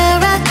stare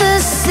at the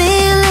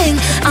ceiling.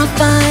 I'll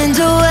find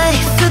a way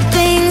for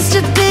things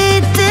to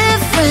be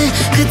different.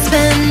 Could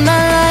spend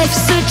my life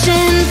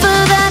searching for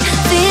that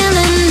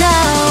feeling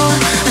now.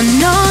 I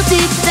know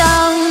deep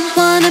down,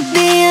 wanna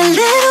be a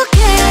little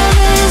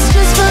careless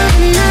just for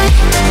the night.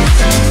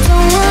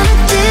 Don't wanna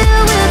deal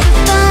with the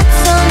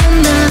thoughts on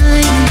my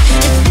mind.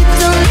 If it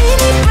don't leave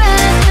me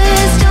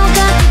breathless, don't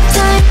got the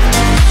time.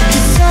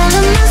 Cause all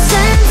of my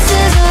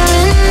senses are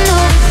in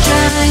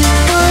overdrive.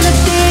 Wanna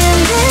be a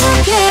little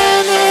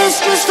careless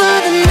just for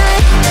the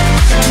night.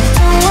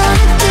 Don't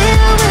wanna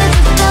deal with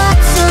the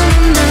thoughts on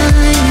my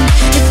mind.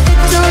 If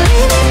it don't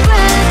leave me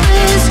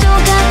breathless,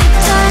 don't got the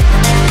time.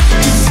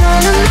 Cause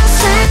all of my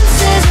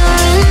senses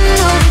are in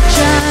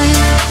overdrive.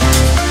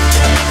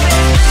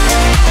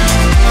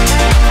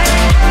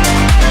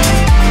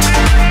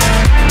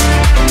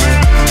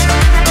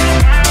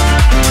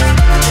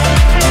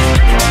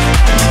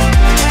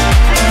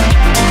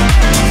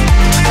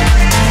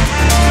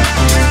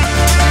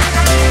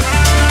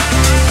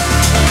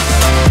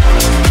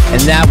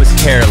 And that was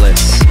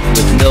Careless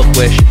with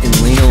Milkwish and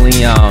Lena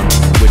Leon,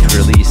 which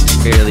released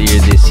earlier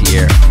this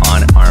year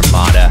on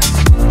Armada.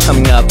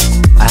 Coming up,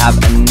 I have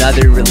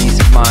another release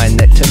of mine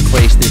that took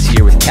place this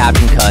year with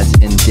Captain Cuts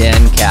and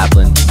Dan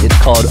Kaplan. It's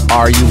called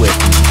Are You With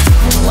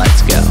Me?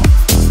 Let's go.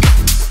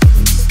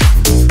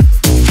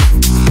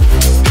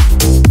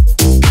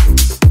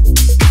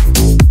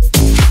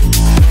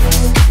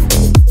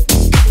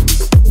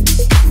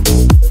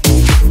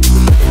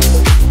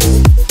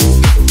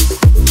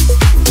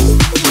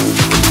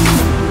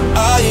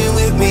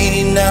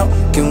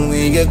 Can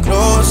we get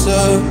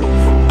closer?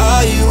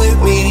 Are you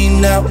with me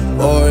now,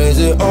 or is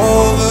it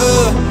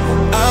over?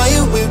 Are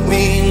you with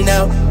me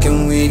now?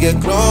 Can we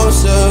get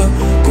closer?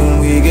 Can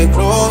we get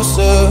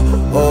closer,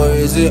 or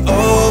is it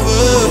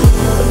over?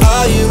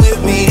 Are you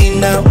with me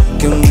now?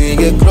 Can we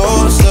get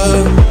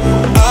closer?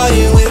 Are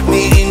you with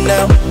me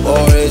now,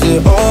 or is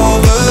it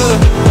over?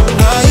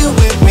 Are you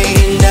with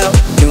me now?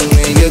 Can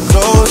we get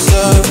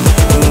closer?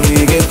 Can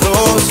we get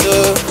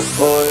closer,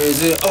 or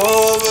is it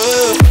over?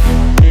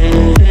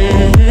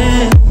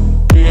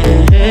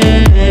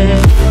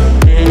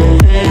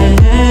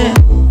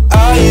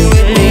 Are you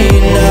with me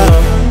now?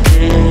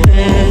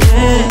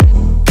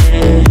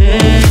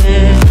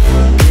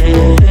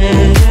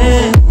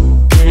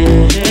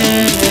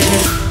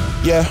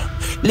 Yeah,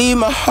 leave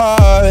my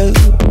heart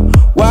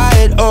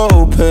wide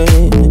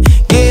open.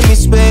 Give me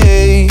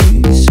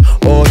space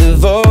or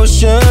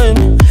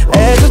devotion.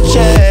 There's a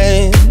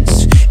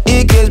chance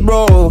it gets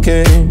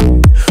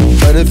broken,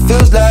 but it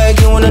feels like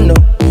you wanna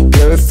know.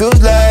 Yeah, it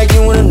feels like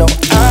you wanna know.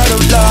 Out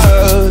of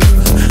love,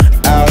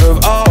 out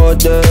of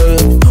order,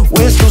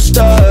 we're so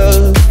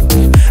stuck,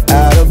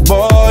 out of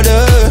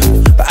border.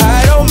 But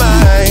I don't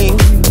mind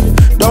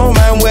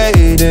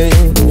waiting.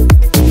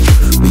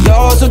 We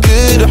all so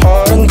good at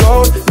heart and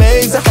gold,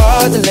 makes it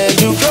hard to let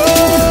you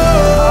go.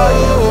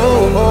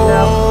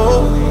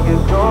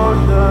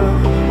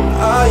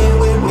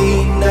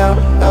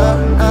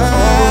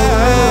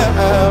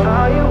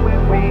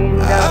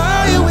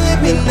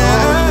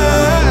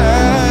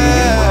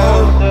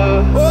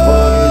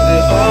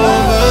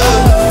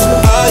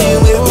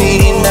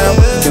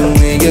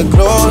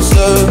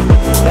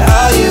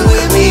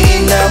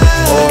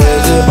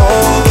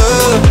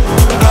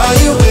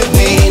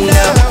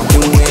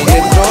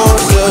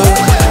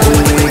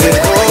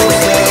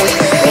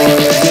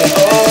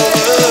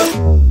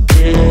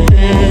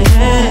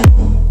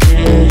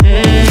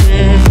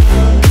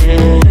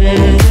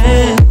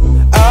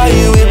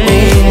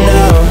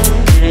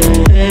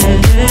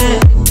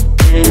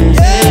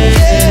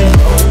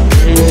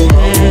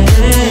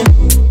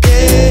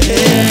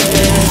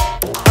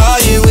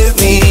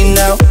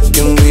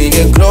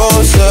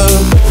 closer?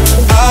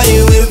 Are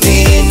you with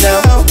me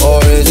now,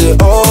 or is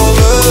it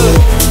over?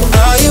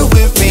 Are you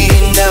with me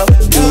now?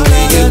 Can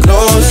we get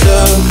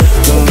closer?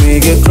 Can we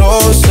get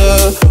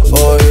closer,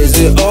 or is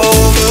it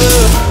over?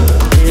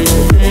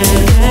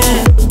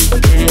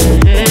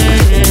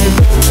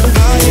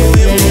 Are you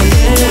with me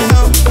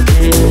now?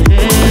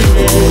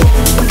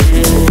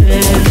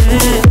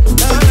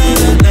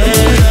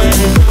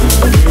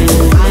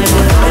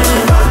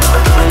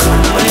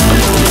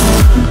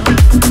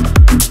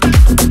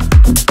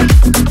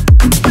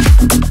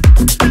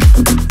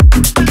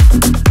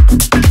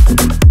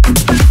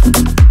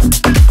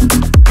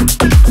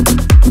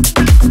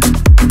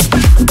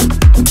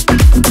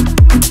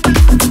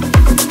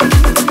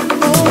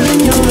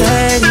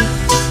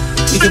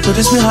 Put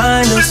this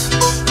behind us,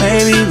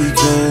 maybe we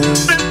can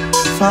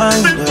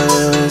find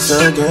us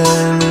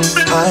again.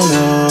 I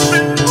know.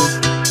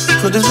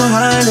 Put this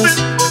behind us,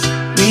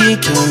 we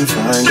can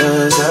find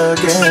us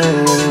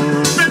again.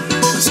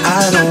 'Cause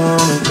I don't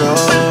wanna go.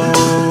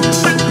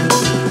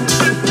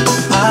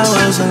 I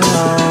was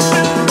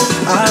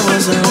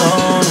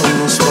alone in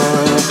this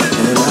world,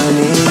 and I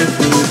needed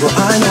people.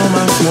 I know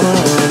my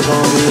funeral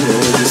gon' be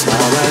lit, just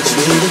how I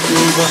treated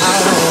people. I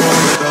don't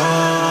wanna go.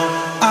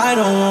 I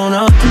don't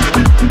wanna.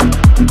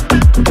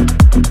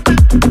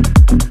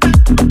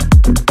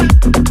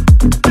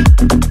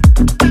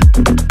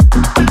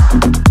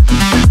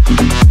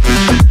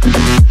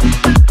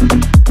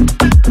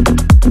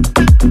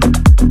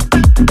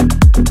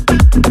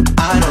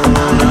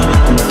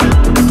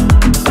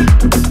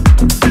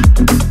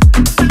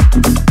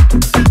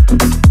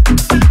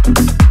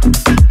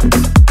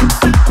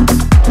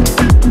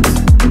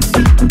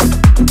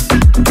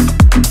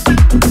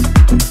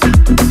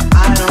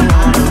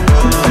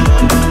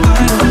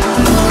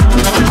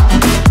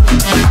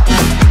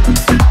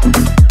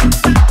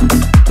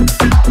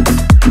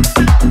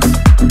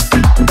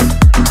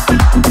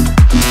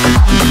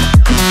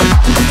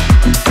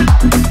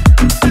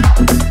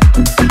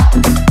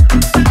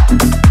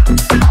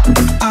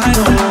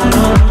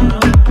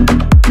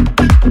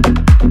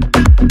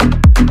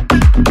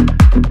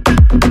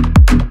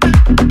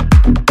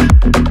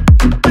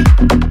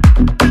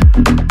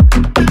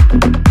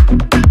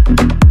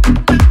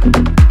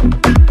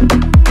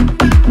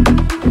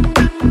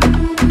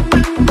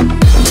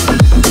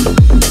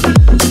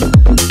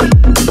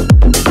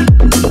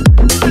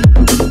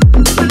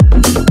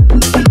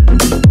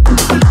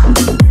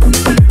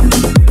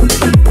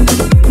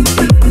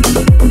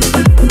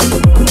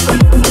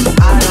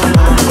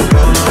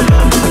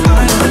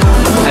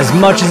 As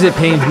much as it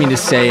pains me to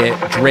say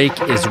it,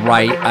 Drake is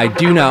right. I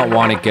do not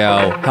want to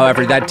go.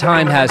 However, that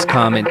time has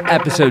come and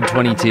episode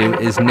 22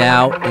 is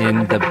now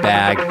in the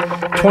bag.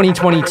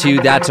 2022,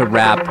 that's a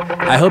wrap.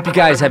 I hope you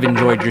guys have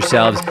enjoyed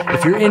yourselves.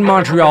 If you're in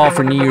Montreal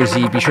for New Year's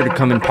Eve, be sure to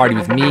come and party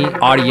with me,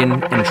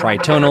 Audion, and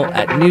Tritonal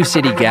at New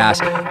City Gas.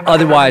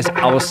 Otherwise,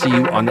 I will see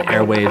you on the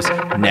airwaves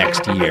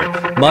next year.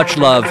 Much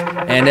love,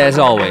 and as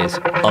always,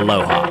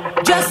 aloha.